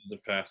the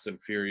Fast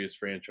and Furious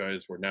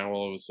franchise, where now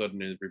all of a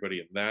sudden everybody,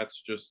 and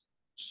that's just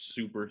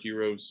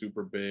superheroes,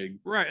 super big.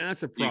 Right, and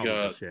that's a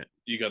problem.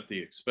 You got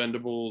the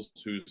Expendables,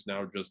 who's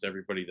now just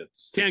everybody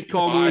that's you can't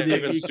call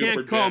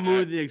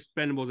movie the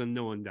Expendables and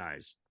no one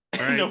dies.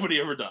 Right?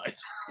 Nobody ever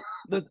dies.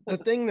 the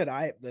thing that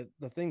I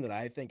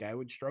think I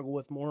would struggle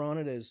with more on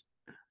it is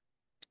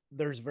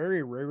there's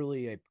very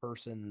rarely a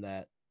person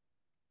that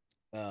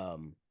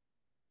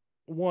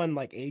one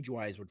like age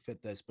wise would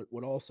fit this, but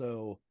would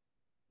also,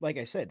 like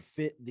I said,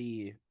 fit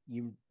the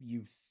you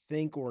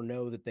think or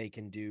know that they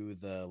can do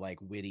the like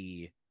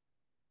witty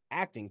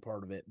acting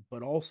part of it,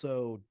 but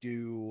also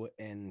do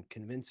and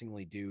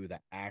convincingly do the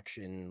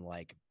action.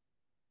 Like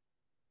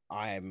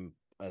I'm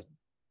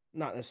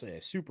not necessarily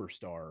a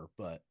superstar,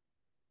 but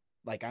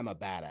like I'm a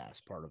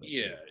badass part of it.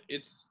 Yeah,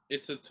 too.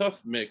 It's a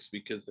tough mix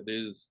because it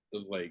is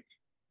like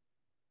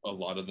a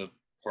lot of the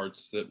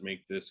parts that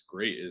make this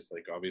great is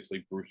like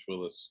obviously Bruce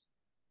Willis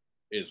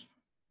is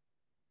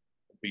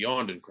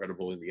beyond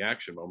incredible in the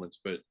action moments,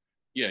 but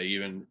yeah,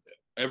 even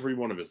every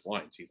one of his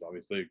lines, he's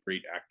obviously a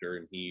great actor,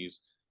 and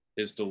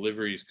his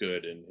delivery is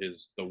good, and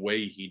the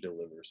way he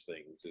delivers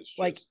things is just...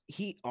 like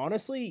he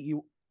honestly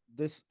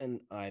and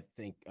I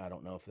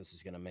don't know if this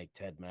is gonna make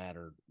Ted mad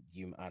or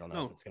you. I don't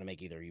know if it's gonna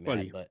make either of you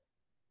mad, but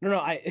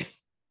no,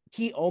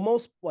 he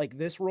almost like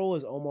this role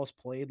is almost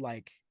played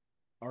like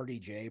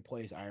RDJ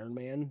plays Iron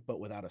Man, but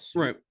without a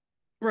suit.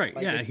 Right.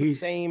 Like, yeah, it's the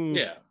same.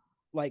 Yeah.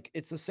 Like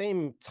it's the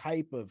same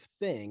type of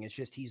thing. It's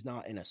just he's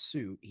not in a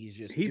suit. He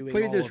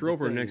played this role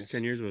for the next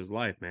 10 years of his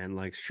life, man.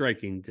 Like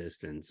striking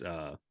distance,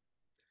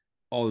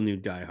 all the new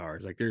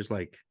diehards. Like there's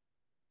like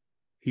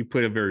he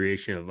put a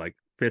variation of like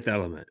Fifth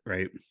Element,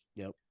 right?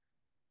 Yep.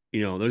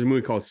 You know, there's a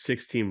movie called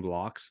 16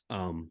 Blocks.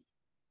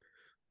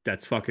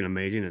 That's fucking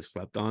amazing. It's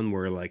slept on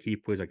where like he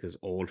plays like this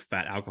old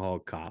fat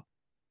alcoholic cop.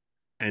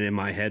 And in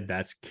my head,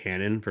 that's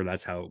canon for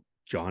that's how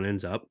John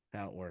ends up.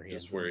 Out where he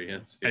Just where he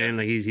ends. Yeah. And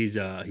like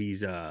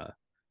he's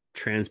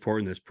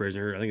transporting this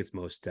prisoner, I think it's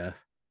Mos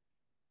Def,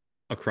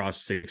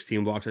 across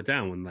 16 blocks of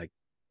town when like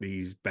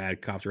these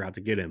bad cops are out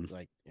to get him.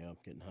 Like, yeah,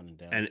 getting hunted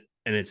down.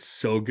 And it's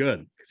so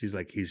good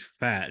because he's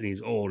fat and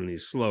he's old and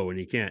he's slow and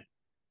he can't,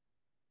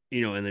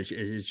 you know, and it's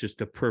just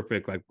the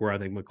perfect like where I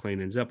think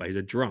McClane ends up. He's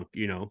a drunk,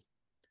 you know.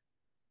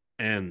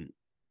 And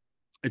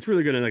it's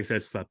really good, and like I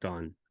said, slept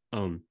on.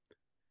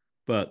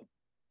 But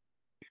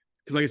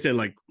because like I said,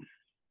 like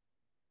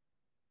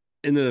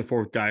in the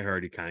fourth Die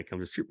Hard, he kind of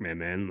comes to Superman,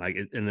 man. Like,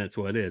 and that's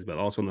what it is. But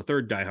also in the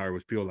third Die Hard,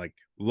 which people like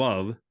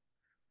love,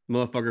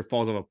 motherfucker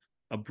falls off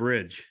a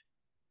bridge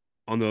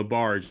onto a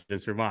barge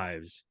and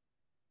survives,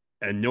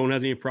 and no one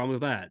has any problem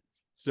with that.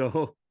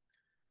 So,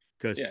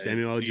 because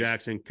Samuel L.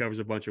 Jackson covers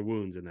a bunch of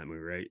wounds in that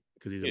movie, right?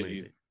 Because he's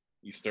amazing.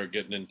 You start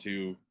getting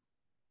into,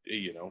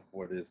 you know,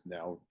 what is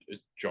now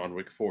John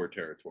Wick 4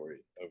 territory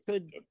of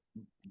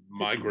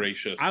my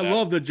gracious. I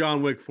love the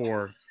John Wick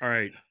 4. All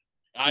right.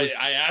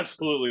 I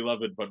absolutely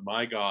love it, but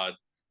my God,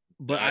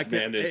 but that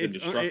man is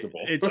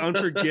indestructible. It's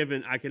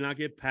Unforgiven. I cannot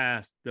get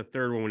past the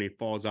third one when he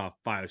falls off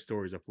 5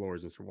 stories of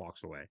floors and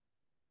walks away.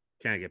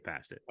 Can't get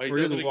past it. Or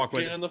he doesn't walk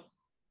away.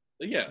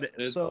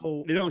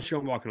 So they don't show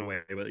him walking away,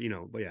 but you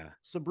know, but yeah.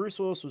 So Bruce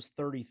Willis was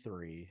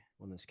 33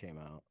 when this came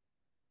out.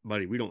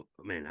 Buddy, we don't.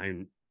 Man,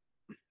 I'm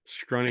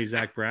scrawny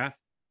Zach Braff,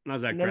 not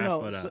Zach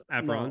Braff, but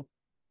Efron.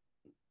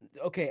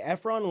 No. Okay,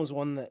 Efron was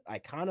one that I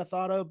kind of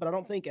thought of, but I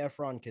don't think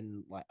Efron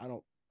can. Like, I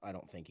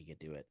don't think he could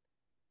do it.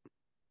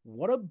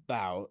 What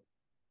about?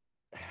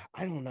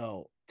 I don't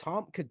know.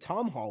 Could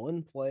Tom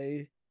Holland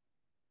play?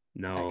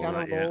 No, that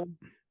kind of role?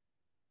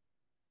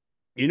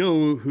 You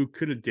know who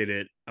could have did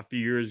it a few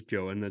years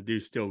ago, and the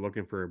dude's still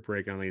looking for a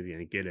break. I don't think he's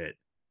gonna get it.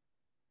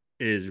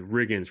 Is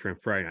Riggins from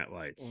Friday Night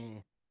Lights?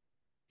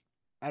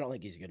 I don't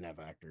think he's a good enough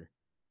actor.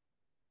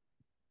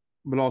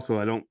 But also,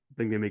 I don't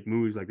think they make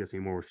movies like this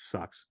anymore, which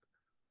sucks.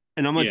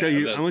 And I'm gonna tell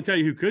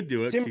you, who could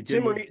do it. Tim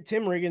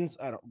Riggins.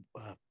 I don't.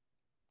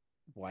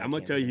 I'm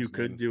gonna tell you who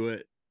could do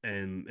it,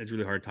 and it's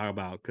really hard to talk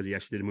about because he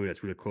actually did a movie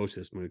that's really close to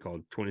this movie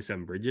called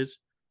 27 Bridges,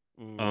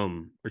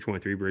 or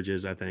 23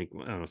 Bridges, I think.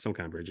 I don't know, some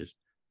kind of bridges.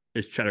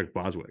 It's Chadwick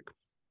Boseman.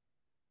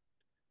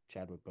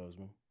 Chadwick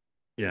Boseman.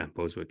 Yeah,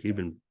 Boswick.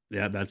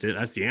 That's it.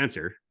 That's the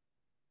answer.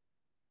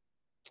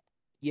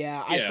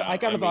 Yeah, I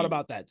kind of thought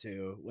about that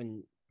too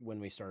when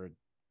we started.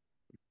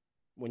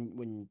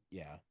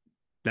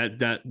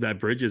 That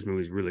Bridges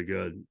movie is really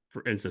good.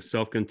 It's a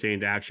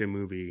self-contained action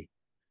movie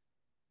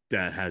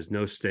that has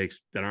no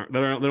stakes. They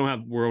don't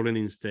have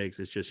world-ending stakes.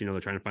 It's just, you know,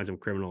 they're trying to find some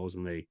criminals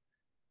and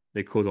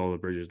they close all the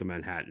bridges to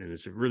Manhattan, and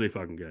it's really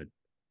fucking good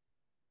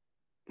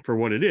for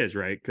what it is,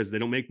 right? Because they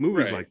don't make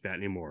movies like that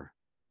anymore.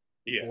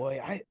 Yeah,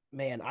 boy,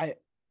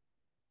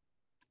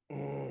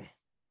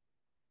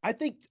 I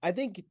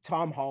think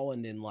Tom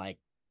Holland in like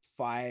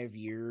 5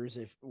 years,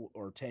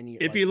 or 10 years,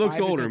 if he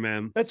looks older,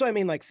 man. That's what I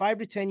mean. Like 5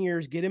 to 10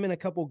 years, get him in a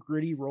couple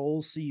gritty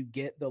roles so you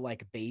get the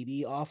like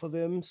baby off of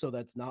him. So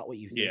that's not what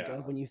you think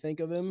of when you think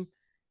of him.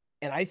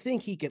 And I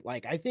think he could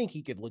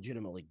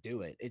legitimately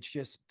do it. It's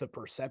just the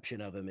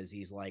perception of him is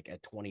he's like a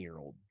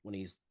 20-year-old when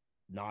he's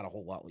not a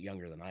whole lot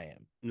younger than I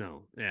am.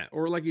 No, yeah.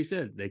 Or like you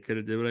said, they could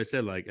have did what I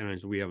said. Like, and I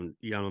don't know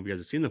if you guys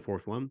have seen the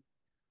fourth one.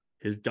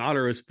 His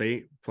daughter is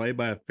played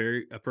by a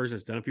person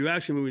that's done a few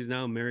action movies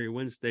now, Mary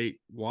Winstead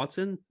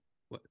Watson.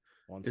 What?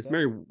 It's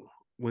Mary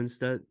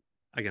Winstead.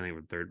 I can't think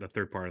of the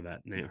third part of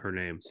that name. Her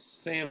name.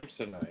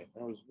 Samsonite.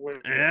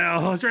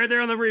 Yeah, it's right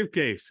there on the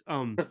briefcase.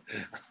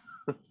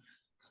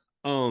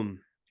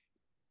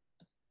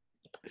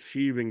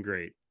 She's been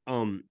great.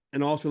 And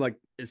also like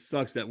it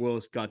sucks that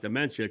Willis got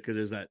dementia because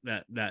there's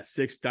that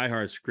 6 Die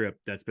Hard script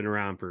that's been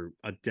around for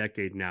a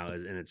decade now,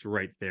 and it's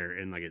right there,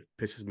 and like it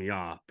pisses me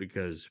off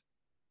because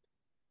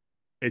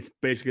it's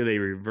basically they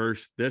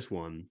reversed this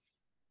one,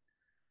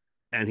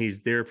 and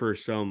he's there for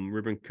some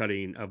ribbon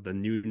cutting of the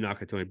new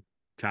Nakatomi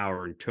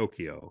Tower in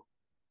Tokyo,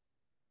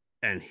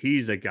 and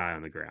he's a guy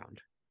on the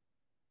ground.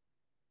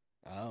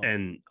 Oh.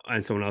 And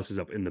someone else is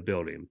up in the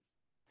building.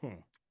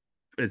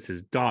 It's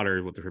his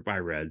daughter, what the trip I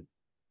read,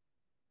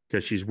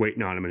 because she's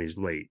waiting on him and he's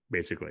late,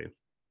 basically.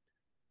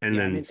 And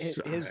then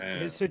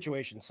his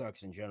situation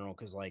sucks in general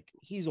because like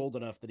he's old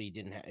enough that he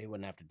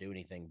wouldn't have to do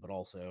anything, but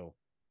also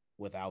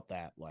without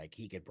that, like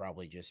he could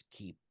probably just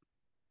keep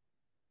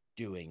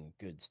doing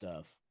good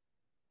stuff.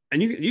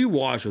 And you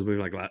watch those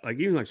movies like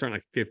even like starting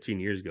like 15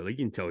 years ago, like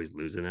you can tell he's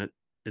losing it.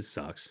 It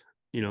sucks,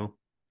 you know.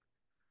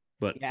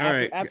 But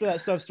yeah, after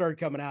that stuff started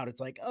coming out, it's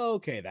like, oh,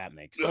 okay, that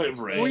makes sense.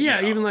 Right. Well,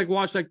 yeah, even like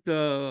watch like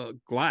the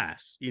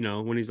Glass, you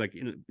know, when he's like,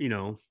 you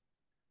know,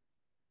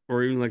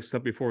 or even like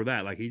stuff before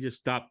that, like he just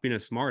stopped being a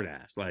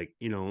smartass, like,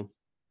 you know,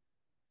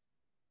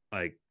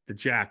 like The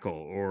Jackal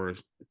or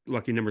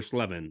Lucky Number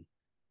 11.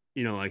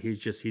 you know, like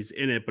he's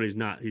in it, but he's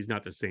not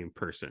the same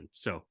person.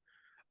 So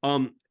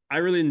I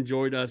really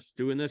enjoyed us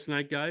doing this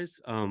tonight, guys.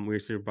 We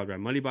were brought by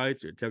Money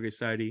Bites or Tailgate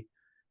Society.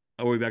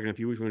 I'll be back in a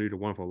few weeks. We're gonna do The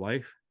Wonderful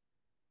Life.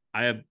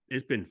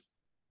 It's been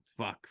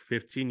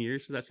 15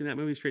 years since I've seen that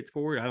movie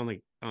straightforward.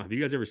 Have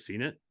you guys ever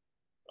seen it?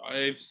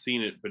 I've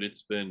seen it, but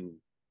it's been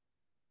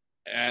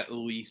at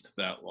least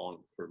that long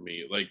for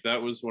me. Like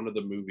that was one of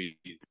the movies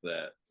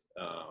that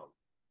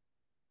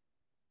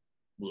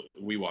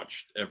we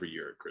watched every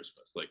year at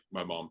Christmas. Like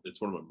my mom,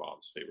 it's one of my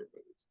mom's favorite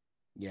movies.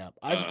 Yeah,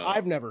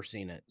 I've never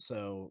seen it,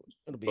 so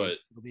it'll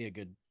be a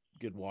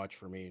good watch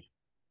for me.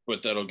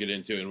 But that'll get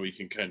into, and we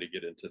can kind of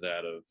get into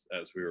that of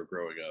as we were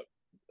growing up.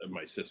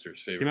 My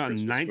sister's favorite Came out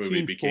in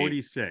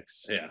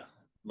 1946. Yeah,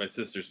 my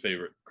sister's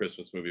favorite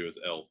Christmas movie was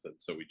Elf, and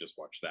so we just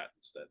watched that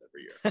instead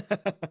every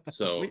year.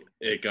 So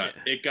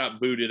it got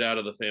booted out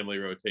of the family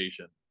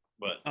rotation.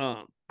 But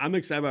I'm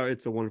excited about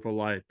It's a Wonderful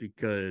Life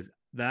because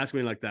that's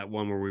when like that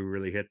one where we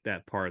really hit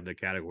that part of the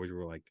categories where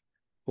we're like,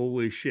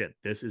 holy shit,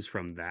 this is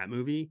from that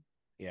movie.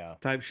 Yeah,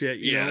 type shit.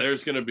 You know?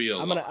 There's gonna be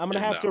I'm gonna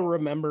have to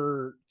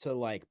remember to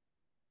like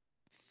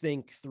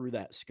think through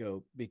that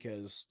scope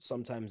because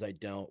sometimes I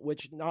don't.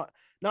 Which not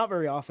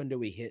very often do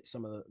we hit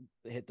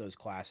those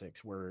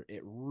classics where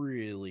it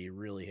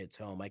really hits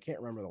home. I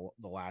can't remember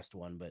the last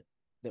one, but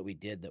that we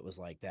did that was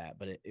like that.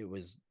 But it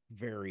was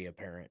very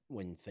apparent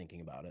when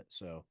thinking about it.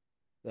 So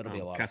that'll be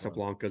a lot.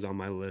 Casablanca's on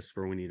my list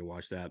for we need to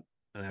watch that,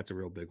 and that's a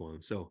real big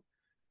one. So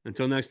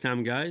until next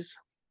time, guys.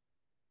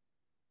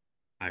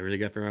 I really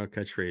got our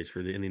catchphrase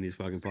for the ending of these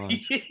fucking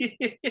pods.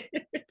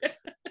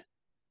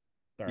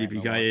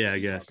 Yippee-ki-yay, I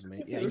guess.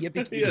 Yeah,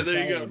 yippee-ki-yay,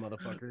 there you go,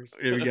 motherfuckers.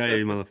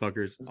 Yippee-ki-yay,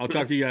 motherfuckers. I'll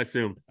talk to you guys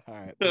soon. All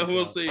right.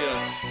 We'll see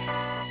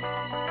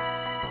ya.